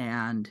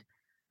 And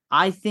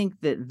I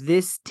think that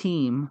this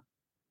team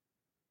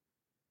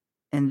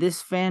and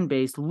this fan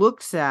base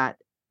looks at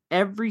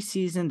every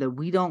season that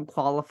we don't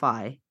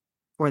qualify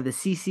for the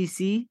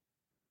CCC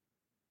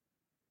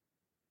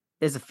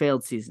is a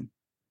failed season.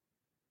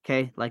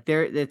 Okay, like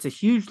it's a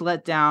huge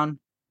letdown,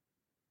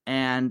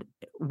 and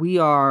we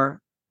are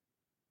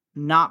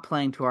not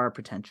playing to our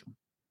potential.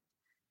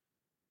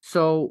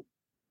 So,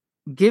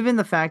 given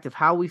the fact of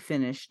how we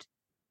finished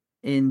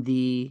in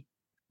the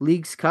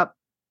League's Cup,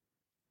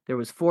 there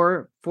was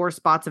four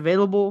spots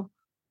available.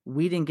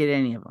 We didn't get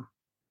any of them.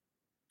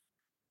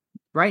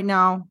 Right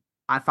now,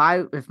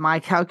 if my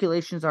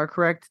calculations are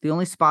correct, the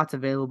only spots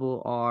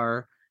available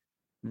are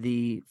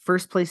the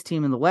first place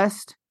team in the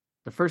West,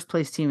 the first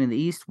place team in the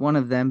East, one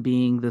of them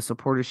being the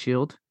Supporters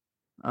Shield,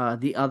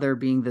 the other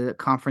being the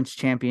conference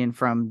champion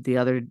from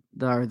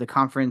the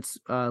conference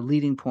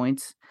leading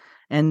points,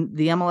 and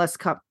the MLS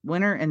Cup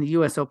winner and the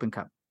U.S. Open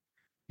Cup.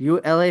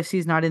 LAFC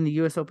is not in the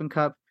U.S. Open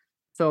Cup.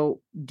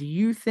 So do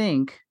you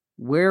think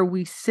where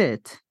we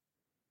sit,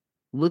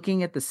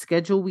 looking at the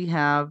schedule we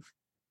have,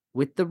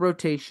 with the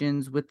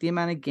rotations, with the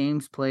amount of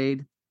games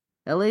played,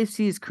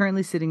 LAFC is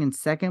currently sitting in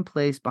second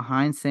place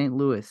behind St.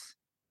 Louis.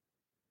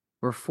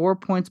 We're 4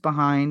 points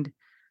behind.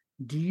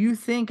 Do you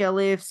think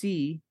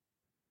LAFC,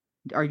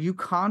 are you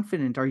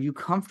confident? Are you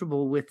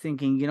comfortable with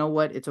thinking, you know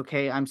what, it's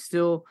okay, I'm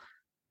still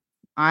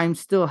I'm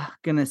still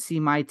gonna see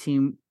my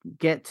team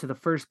get to the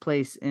first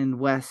place in the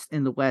West,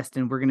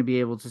 and we're gonna be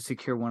able to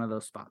secure one of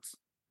those spots.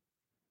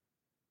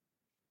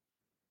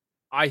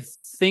 I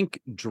think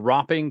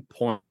dropping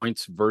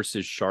points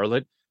versus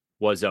Charlotte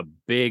was a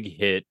big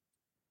hit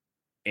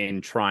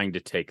in trying to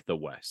take the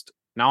West.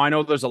 Now, I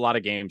know there's a lot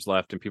of games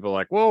left, and people are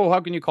like, whoa, how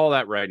can you call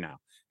that right now?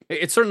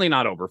 It's certainly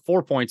not over.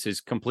 4 points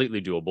is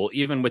completely doable.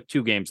 Even with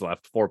 2 games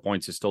left, 4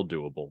 points is still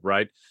doable,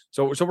 right?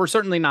 So we're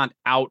certainly not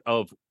out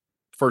of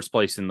first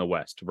place in the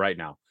West right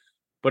now.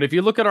 But if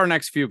you look at our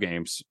next few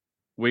games,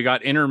 we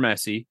got Inter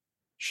Messi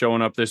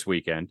showing up this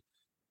weekend.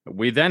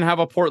 We then have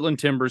a Portland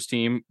Timbers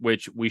team,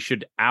 which we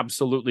should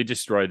absolutely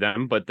destroy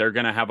them, but they're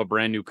going to have a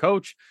brand new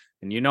coach.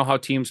 And you know how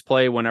teams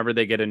play whenever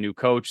they get a new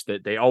coach,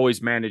 that they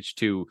always manage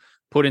to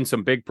put in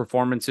some big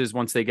performances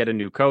once they get a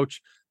new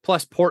coach.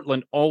 Plus,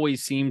 Portland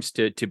always seems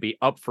to be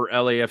up for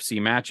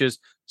LAFC matches.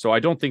 So I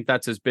don't think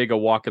that's as big a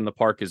walk in the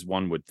park as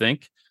one would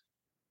think.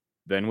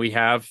 Then we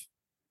have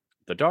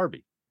the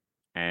Derby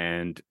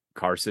and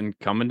Carson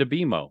coming to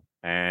BMO.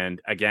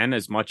 And again,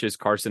 as much as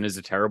Carson is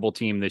a terrible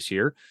team this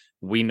year,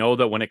 we know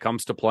that when it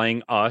comes to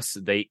playing us,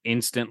 they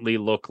instantly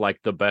look like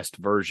the best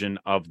version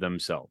of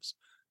themselves.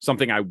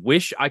 Something I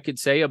wish I could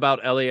say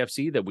about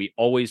LAFC, that we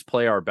always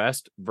play our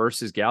best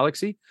versus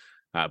Galaxy,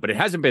 but it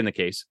hasn't been the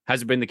case.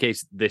 Hasn't been the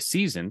case this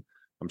season.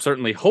 I'm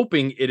certainly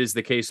hoping it is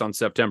the case on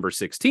September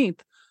 16th,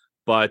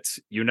 but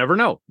you never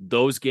know.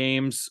 Those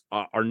games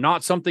are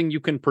not something you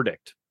can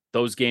predict.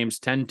 Those games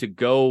tend to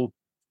go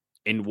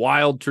in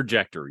wild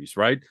trajectories,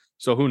 right?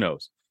 So who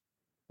knows?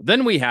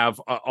 Then we have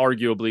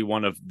arguably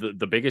one of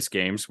the biggest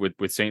games with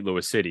St.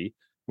 Louis City.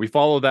 We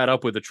follow that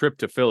up with a trip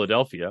to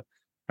Philadelphia,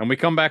 and we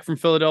come back from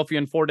Philadelphia,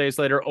 and 4 days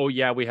later, oh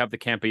yeah, we have the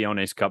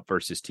Campeones Cup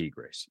versus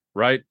Tigres,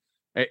 right?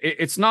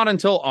 It's not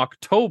until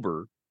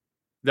October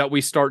that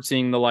we start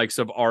seeing the likes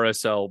of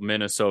RSL,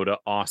 Minnesota,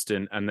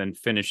 Austin, and then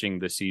finishing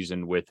the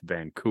season with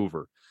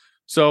Vancouver.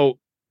 So,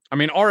 I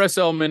mean,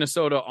 RSL,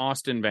 Minnesota,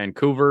 Austin,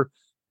 Vancouver,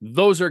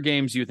 those are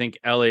games you think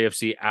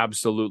LAFC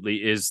absolutely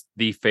is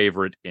the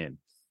favorite in.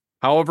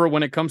 However,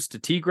 when it comes to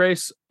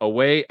Tigres,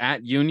 away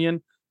at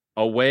Union,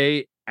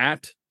 away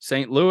at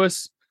St.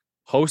 Louis,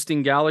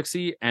 hosting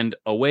Galaxy, and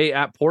away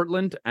at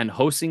Portland and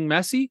hosting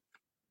Messi,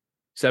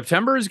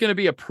 September is going to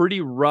be a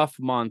pretty rough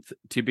month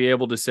to be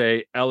able to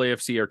say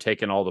LAFC are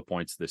taking all the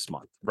points this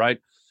month, right?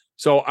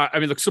 So, I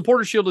mean, look,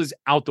 Supporter Shield is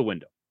out the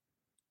window.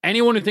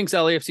 Anyone who thinks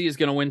LAFC is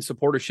going to win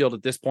Supporter Shield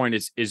at this point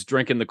is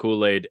drinking the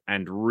Kool-Aid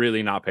and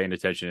really not paying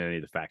attention to any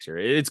of the facts here.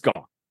 It's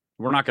gone.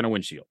 We're not going to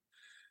win Shield.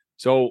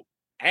 So,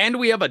 and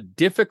we have a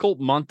difficult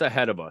month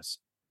ahead of us,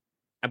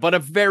 but a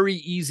very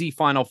easy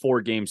final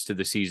 4 games to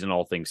the season,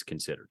 all things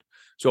considered.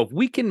 So if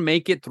we can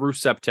make it through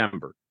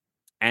September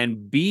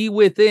and be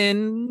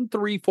within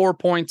 3-4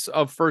 points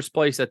of first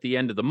place at the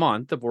end of the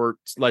month, if we're,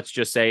 let's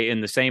just say,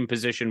 in the same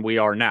position we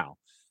are now,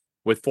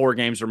 with 4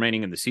 games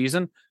remaining in the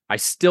season, I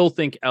still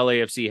think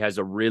LAFC has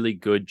a really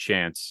good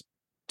chance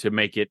to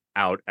make it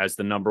out as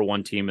the number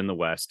 1 team in the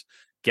West,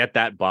 get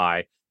that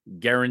bye,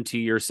 guarantee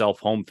yourself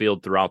home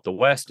field throughout the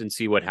West, and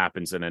see what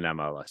happens in an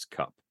MLS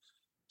Cup.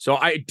 So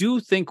I do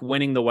think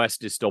winning the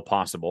West is still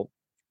possible.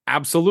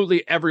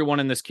 Absolutely everyone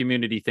in this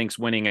community thinks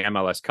winning an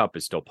MLS Cup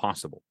is still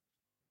possible.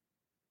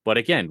 But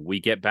again, we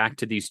get back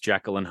to these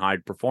Jekyll and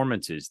Hyde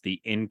performances,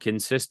 the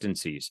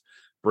inconsistencies,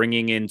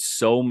 bringing in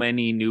so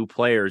many new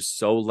players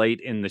so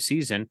late in the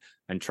season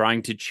and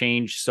trying to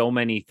change so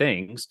many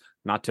things,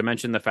 not to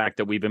mention the fact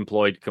that we've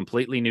employed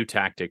completely new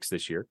tactics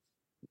this year.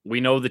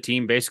 We know the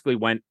team basically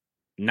went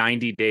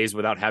 90 days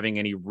without having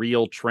any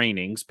real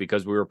trainings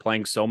because we were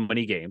playing so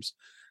many games.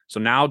 So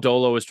now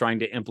Dolo is trying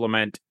to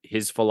implement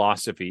his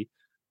philosophy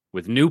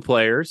with new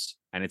players,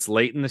 and it's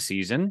late in the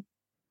season.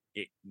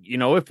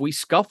 If we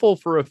scuffle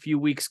for a few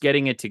weeks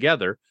getting it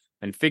together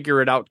and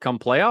figure it out come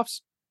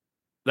playoffs,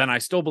 then I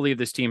still believe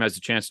this team has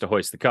a chance to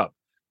hoist the cup.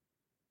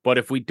 But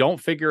if we don't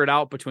figure it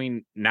out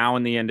between now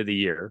and the end of the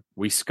year,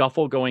 we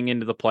scuffle going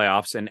into the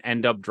playoffs and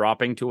end up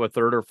dropping to a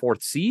 3rd or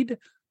 4th seed,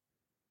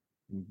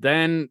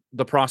 then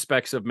the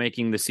prospects of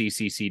making the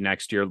CCC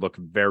next year look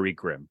very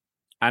grim.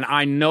 And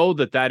I know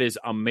that that is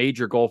a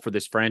major goal for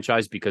this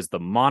franchise because the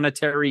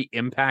monetary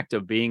impact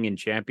of being in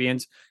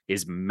Champions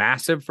is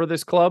massive for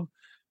this club.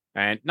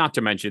 And not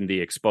to mention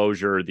the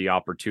exposure, the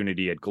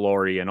opportunity at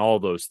Glory and all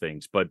those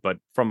things. But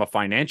from a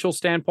financial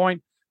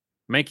standpoint,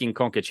 making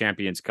Conca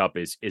Champions Cup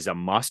is a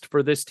must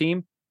for this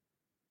team.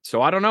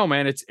 So I don't know,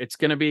 man. It's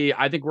going to be,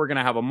 I think we're going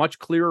to have a much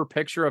clearer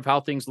picture of how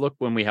things look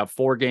when we have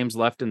 4 games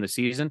left in the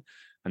season.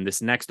 And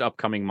this next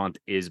upcoming month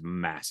is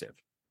massive.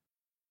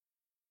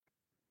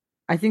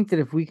 I think that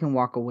if we can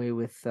walk away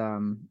with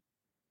 10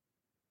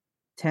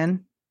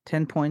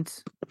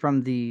 points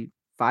from the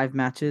 5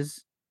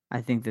 matches,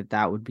 I think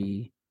that would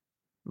be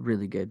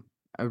really good,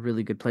 a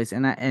really good place.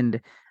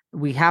 And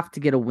we have to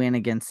get a win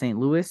against St.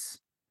 Louis.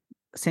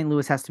 St.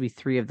 Louis has to be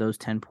 3 of those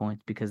 10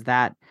 points because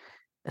that,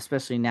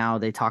 especially now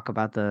they talk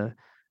about the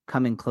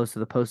coming close to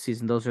the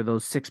postseason, those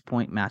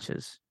 6-point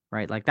matches,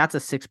 right? Like that's a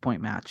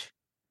 6-point match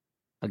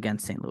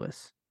against St.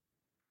 Louis.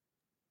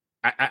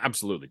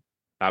 Absolutely.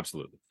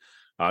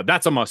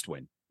 That's a must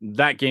win.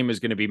 That game is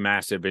going to be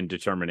massive in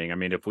determining. I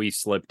mean, if we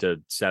slip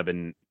to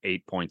 7-8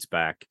 points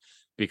back,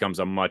 becomes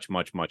a much,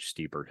 much, much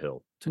steeper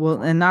hill.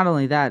 Well, and not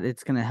only that,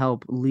 it's going to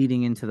help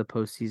leading into the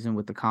postseason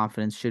with the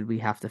confidence should we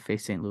have to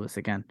face St. Louis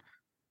again.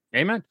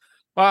 Amen.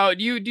 Do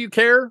you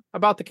care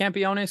about the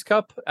Campeones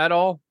Cup at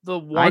all? The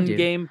one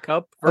game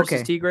cup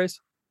versus Tigres?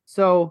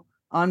 So,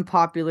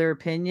 unpopular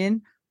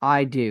opinion,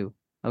 I do.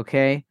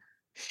 Okay.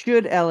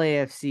 Should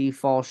LAFC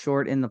fall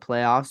short in the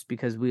playoffs,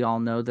 because we all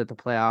know that the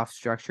playoff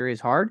structure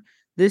is hard,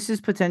 this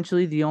is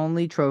potentially the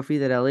only trophy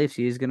that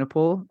LAFC is going to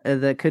pull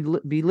that could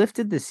be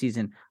lifted this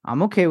season.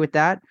 I'm okay with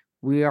that.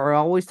 We are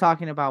always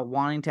talking about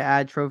wanting to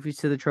add trophies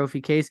to the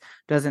trophy case.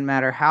 Doesn't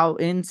matter how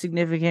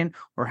insignificant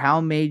or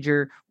how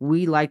major,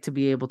 we like to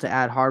be able to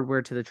add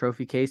hardware to the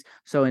trophy case.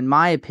 So in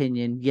my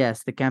opinion,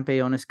 yes, the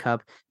Campeones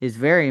Cup is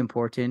very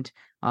important.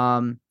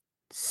 Outside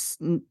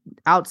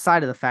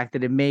of the fact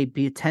that it may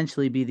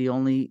potentially be the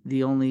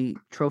only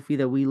trophy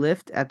that we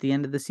lift at the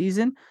end of the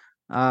season.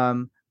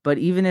 But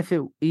even if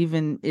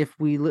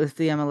we lift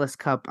the MLS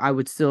Cup, I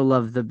would still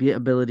love the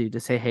ability to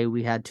say, hey,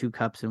 we had 2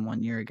 cups in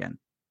 1 year again.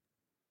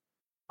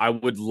 I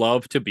would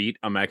love to beat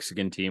a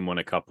Mexican team when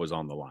a cup was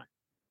on the line.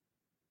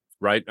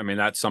 Right? I mean,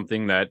 that's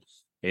something that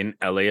in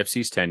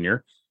LAFC's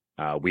tenure,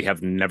 we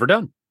have never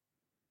done.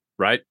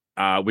 Right?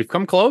 We've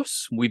come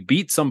close. We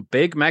beat some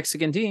big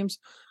Mexican teams,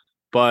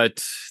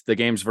 but the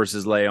games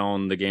versus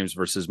León, the games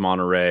versus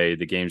Monterrey,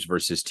 the games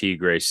versus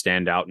Tigres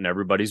stand out in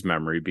everybody's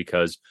memory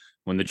because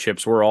when the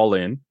chips were all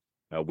in,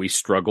 we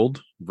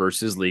struggled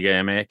versus Liga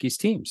MX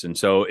teams. And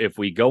so if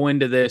we go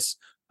into this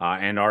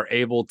and are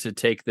able to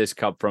take this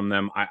cup from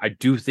them, I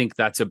do think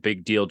that's a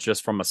big deal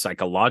just from a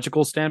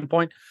psychological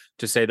standpoint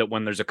to say that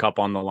when there's a cup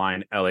on the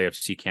line,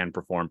 LAFC can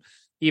perform,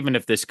 even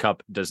if this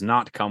cup does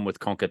not come with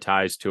Conca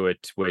ties to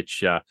it,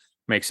 which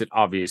makes it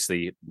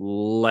obviously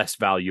less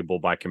valuable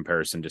by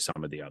comparison to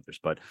some of the others.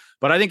 But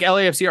I think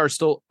LAFC are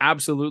still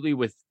absolutely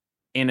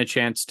within a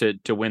chance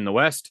to win the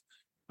West.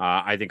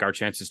 I think our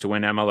chances to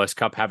win MLS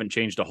Cup haven't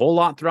changed a whole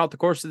lot throughout the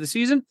course of the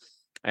season.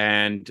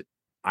 And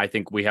I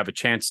think we have a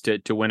chance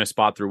to win a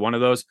spot through one of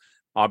those.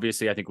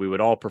 Obviously, I think we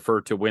would all prefer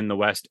to win the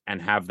West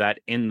and have that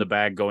in the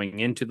bag going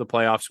into the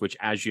playoffs, which,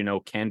 as you know,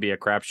 can be a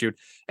crapshoot.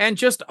 And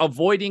just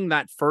avoiding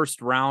that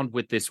first round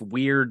with this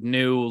weird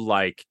new,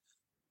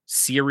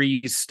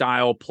 series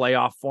style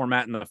playoff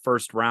format in the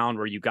first round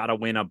where you got to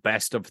win a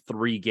best of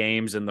 3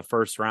 games in the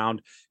first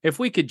round. If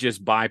we could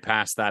just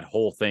bypass that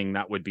whole thing,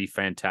 that would be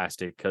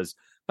fantastic, because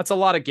that's a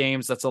lot of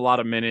games. That's a lot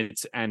of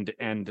minutes. And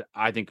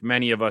I think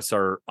many of us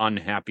are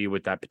unhappy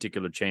with that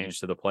particular change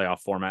to the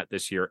playoff format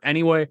this year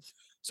anyway.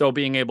 So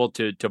being able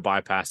to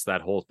bypass that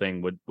whole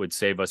thing would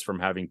save us from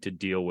having to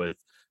deal with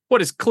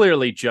what is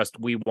clearly just,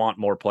 we want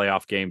more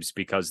playoff games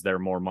because they're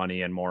more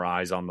money and more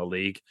eyes on the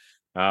league.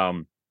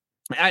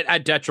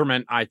 At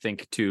detriment, I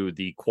think, to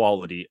the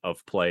quality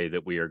of play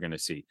that we are going to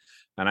see.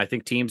 And I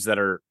think teams that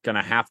are going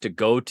to have to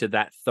go to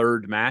that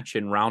third match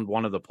in round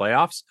 1 of the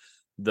playoffs,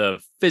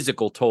 the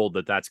physical toll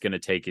that's going to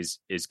take is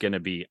going to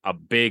be a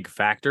big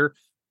factor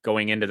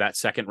going into that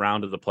second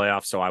round of the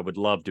playoffs. So I would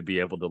love to be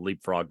able to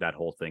leapfrog that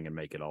whole thing and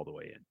make it all the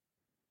way in.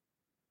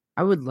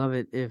 I would love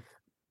it if,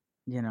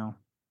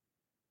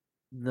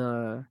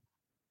 the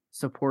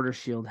supporter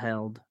shield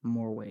held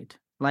more weight.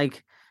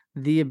 Like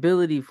the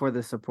ability for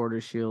the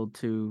supporter shield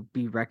to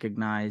be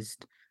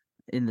recognized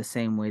in the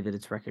same way that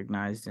it's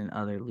recognized in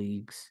other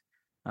leagues,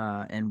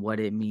 and what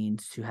it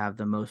means to have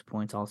the most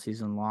points all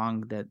season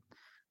long, that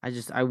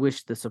I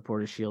wish the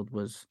supporter shield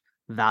was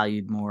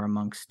valued more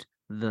amongst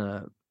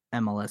the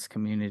MLS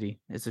community.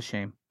 It's a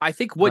shame. I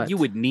think what you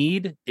would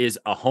need is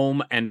a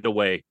home and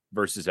away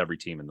versus every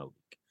team in the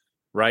league,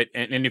 right?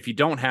 And if you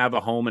don't have a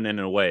home and an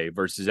away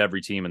versus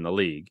every team in the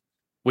league,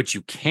 which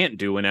you can't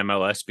do in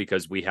MLS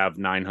because we have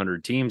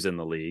 900 teams in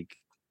the league,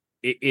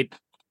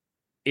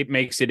 it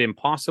makes it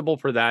impossible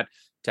for that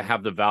to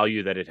have the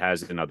value that it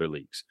has in other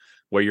leagues,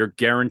 where you're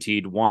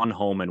guaranteed 1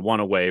 home and 1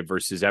 away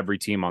versus every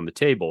team on the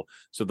table.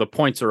 So the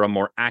points are a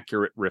more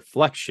accurate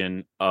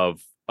reflection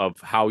of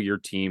how your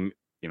team,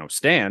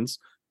 stands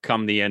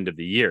come the end of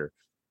the year.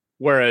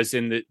 Whereas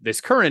in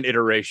this current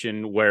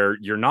iteration where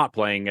you're not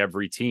playing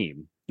every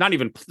team,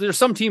 there's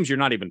some teams you're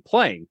not even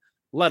playing,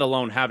 let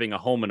alone having a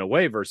home and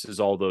away versus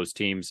all those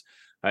teams.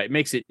 It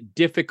makes it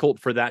difficult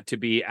for that to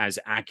be as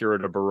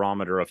accurate a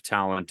barometer of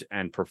talent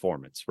and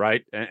performance,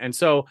 right? And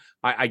so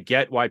I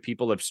get why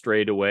people have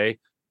strayed away.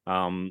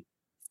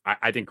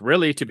 I think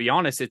really, to be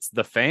honest, it's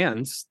the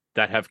fans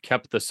that have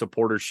kept the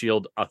supporter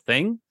shield a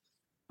thing.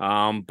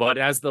 But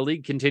as the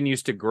league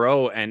continues to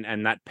grow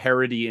and that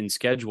parity in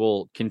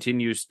schedule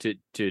continues to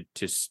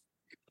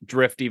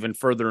drift even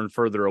further and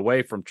further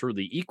away from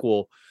truly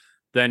equal,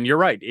 then you're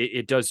right.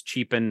 It does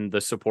cheapen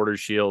the supporter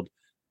shield.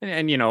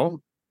 And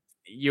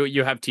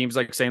you have teams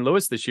like St.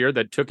 Louis this year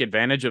that took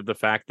advantage of the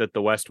fact that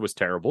the West was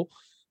terrible.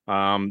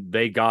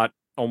 They got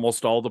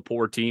almost all the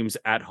poor teams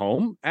at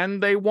home,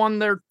 and they won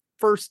their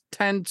first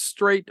 10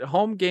 straight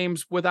home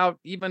games without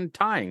even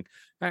tying.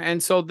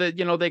 And so that,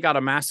 they got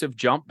a massive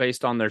jump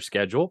based on their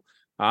schedule.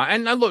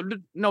 And look,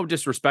 no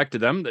disrespect to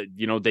them,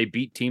 that they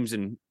beat teams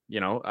and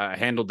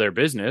handled their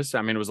business.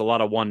 I mean, it was a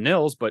lot of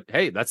 1-0s, but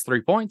hey, that's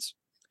 3 points.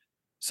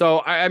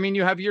 So I mean,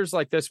 you have years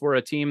like this where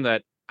a team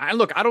that I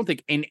don't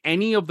think in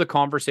any of the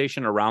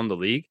conversation around the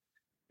league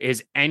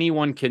is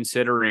anyone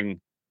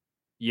considering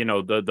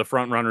the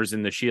front runners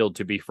in the Shield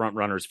to be front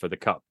runners for the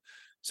Cup.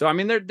 So I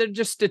mean, they're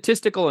just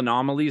statistical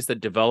anomalies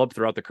that develop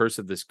throughout the course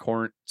of this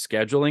current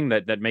scheduling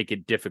that make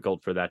it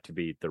difficult for that to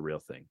be the real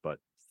thing. But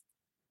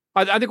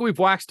I think we've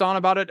waxed on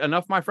about it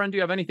enough, my friend. Do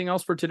you have anything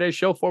else for today's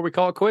show before we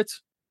call it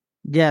quits?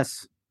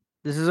 Yes.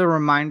 This is a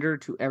reminder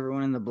to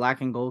everyone in the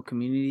black and gold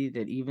community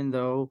that even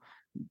though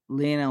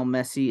Lionel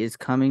Messi is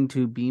coming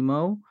to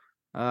BMO,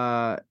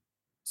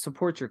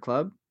 support your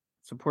club,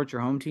 support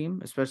your home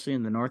team, especially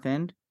in the North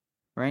End,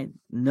 right?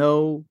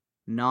 No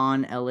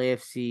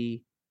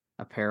non-LAFC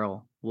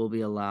apparel will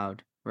be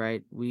allowed,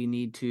 right? We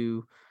need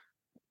to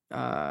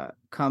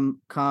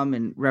come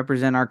and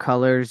represent our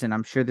colors, and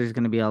I'm sure there's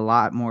going to be a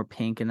lot more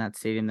pink in that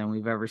stadium than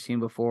we've ever seen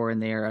before,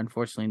 and they are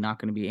unfortunately not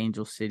going to be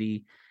Angel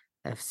City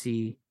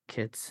FC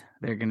kits.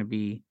 They're going to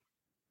be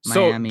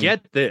Miami. So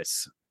get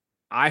this.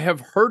 I have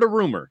heard a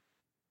rumor,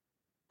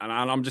 and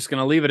I'm just going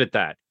to leave it at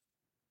that,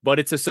 but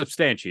it's a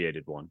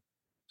substantiated one,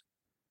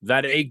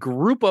 that a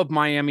group of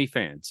Miami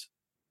fans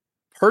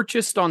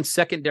purchased on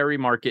secondary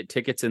market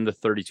tickets in the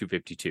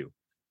 3252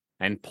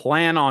 and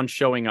plan on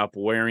showing up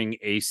wearing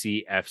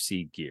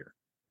ACFC gear.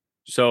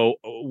 So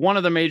one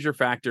of the major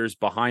factors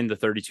behind the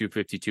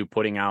 3252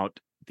 putting out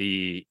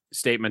the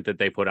statement that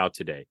they put out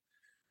today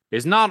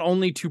is not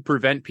only to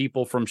prevent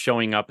people from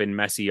showing up in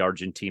Messi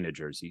Argentina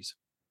jerseys,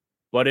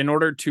 but in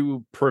order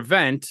to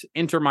prevent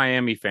Inter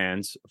Miami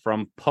fans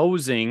from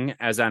posing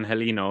as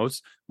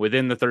Angelinos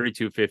within the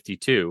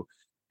 3252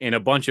 in a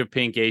bunch of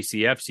pink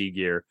ACFC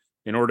gear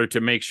in order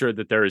to make sure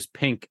that there is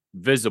pink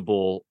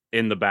visible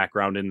in the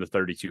background in the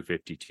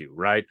 3252,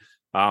 right?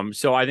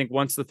 So I think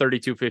once the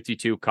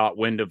 3252 caught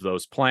wind of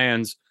those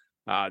plans,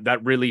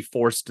 that really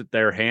forced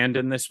their hand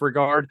in this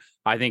regard.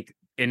 I think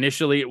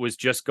initially it was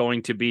just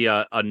going to be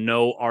a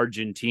no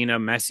Argentina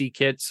Messi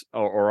kits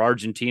or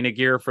Argentina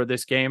gear for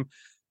this game.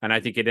 And I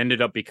think it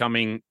ended up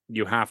becoming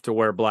you have to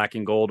wear black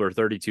and gold or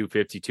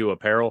 3252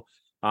 apparel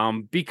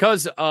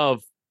because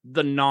of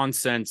the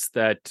nonsense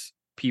that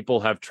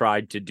people have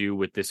tried to do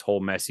with this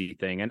whole Messi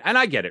thing. And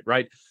I get it,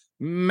 right?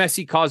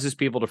 Messi causes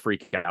people to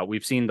freak out.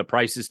 We've seen the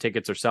prices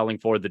tickets are selling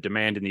for. The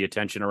demand and the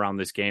attention around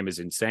this game is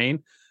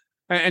insane.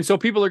 And so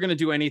people are going to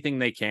do anything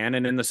they can.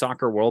 And in the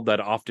soccer world, that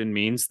often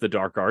means the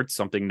dark arts,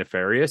 something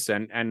nefarious.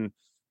 And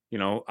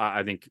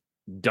I think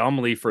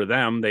dumbly for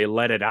them, they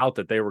let it out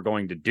that they were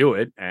going to do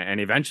it.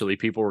 And eventually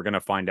people were going to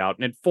find out.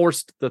 And it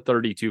forced the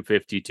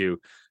 3252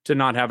 to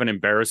not have an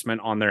embarrassment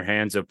on their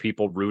hands of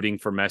people rooting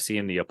for Messi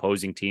and the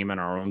opposing team in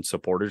our own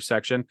supporters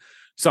section,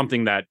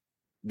 something that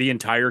the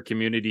entire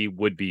community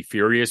would be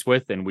furious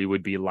with and we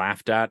would be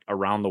laughed at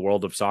around the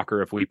world of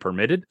soccer if we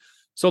permitted.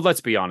 So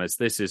let's be honest,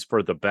 this is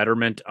for the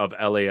betterment of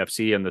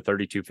LAFC and the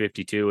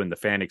 3252 and the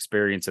fan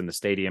experience and the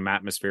stadium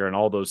atmosphere and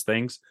all those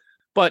things.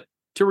 But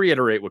to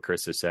reiterate what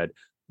Chris has said,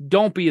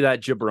 don't be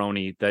that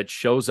jabroni that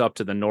shows up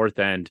to the North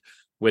End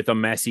with a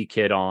Messi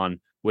kit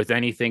on, with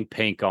anything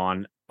pink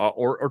on,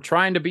 or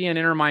trying to be an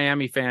Inter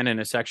Miami fan in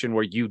a section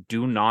where you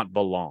do not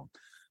belong.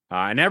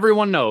 And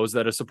everyone knows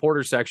that a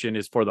supporter section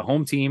is for the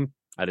home team.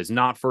 That is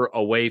not for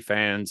away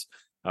fans,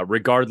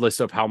 regardless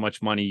of how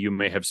much money you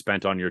may have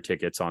spent on your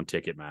tickets on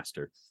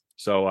Ticketmaster.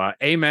 So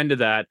amen to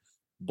that.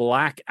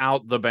 Black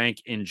out the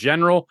bank in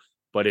general.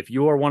 But if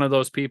you are one of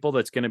those people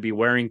that's going to be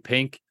wearing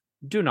pink,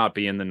 do not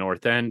be in the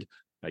North End.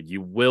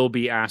 You will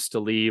be asked to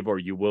leave or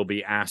you will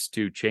be asked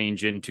to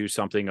change into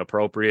something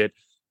appropriate.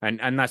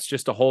 And that's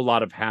just a whole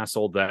lot of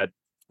hassle that,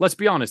 let's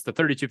be honest, the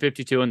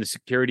 3252 and the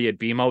security at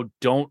BMO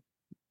don't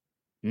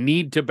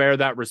need to bear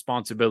that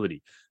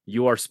responsibility.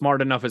 You are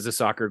smart enough as a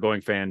soccer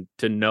going fan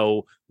to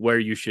know where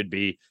you should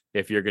be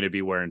if you're going to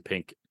be wearing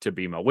pink to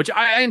BMO, which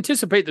I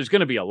anticipate there's going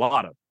to be a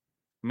lot of.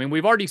 I mean,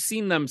 we've already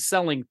seen them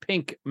selling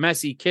pink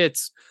Messi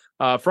kits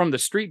from the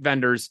street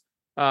vendors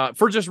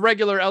for just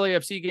regular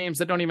LAFC games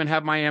that don't even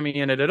have Miami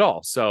in it at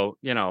all. So,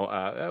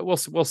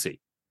 we'll see.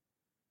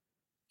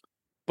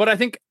 But I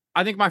think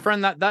my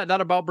friend,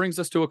 that about brings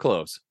us to a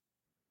close.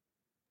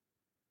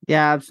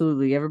 Yeah,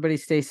 absolutely. Everybody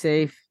stay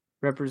safe,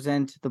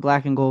 represent the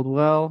black and gold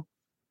well,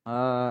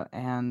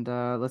 and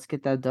let's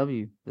get that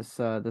W this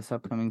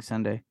upcoming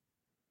Sunday.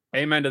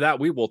 Amen to that.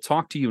 We will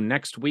talk to you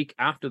next week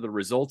after the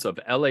results of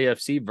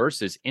LAFC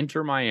versus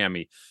Inter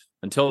Miami.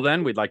 Until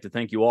then, we'd like to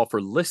thank you all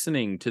for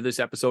listening to this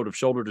episode of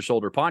Shoulder to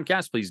Shoulder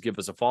Podcast. Please give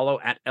us a follow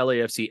at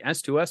LAFC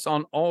S2S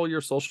on all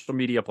your social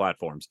media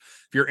platforms.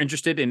 If you're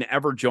interested in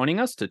ever joining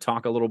us to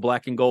talk a little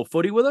black and gold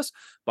footy with us,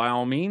 by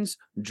all means,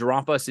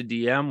 drop us a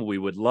DM. We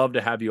would love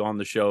to have you on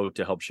the show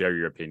to help share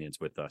your opinions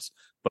with us.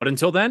 But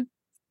until then,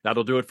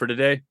 that'll do it for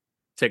today.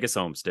 Take us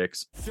home,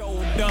 Sticks.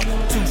 Shoulder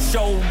to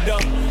shoulder,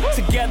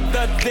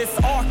 together this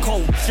our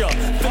culture.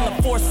 Feel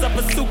the force of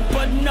a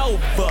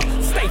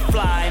supernova. Stay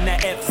fly in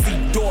that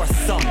FC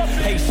Dorsum.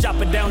 Hey,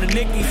 shopping down to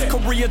Nicky's,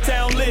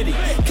 Koreatown Liddy.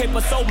 Cape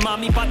us so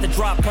mommy, about to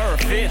drop her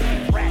 50.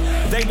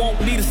 They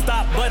want me to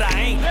stop, but I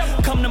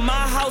ain't. Come to my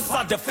house,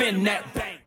 I'll defend that.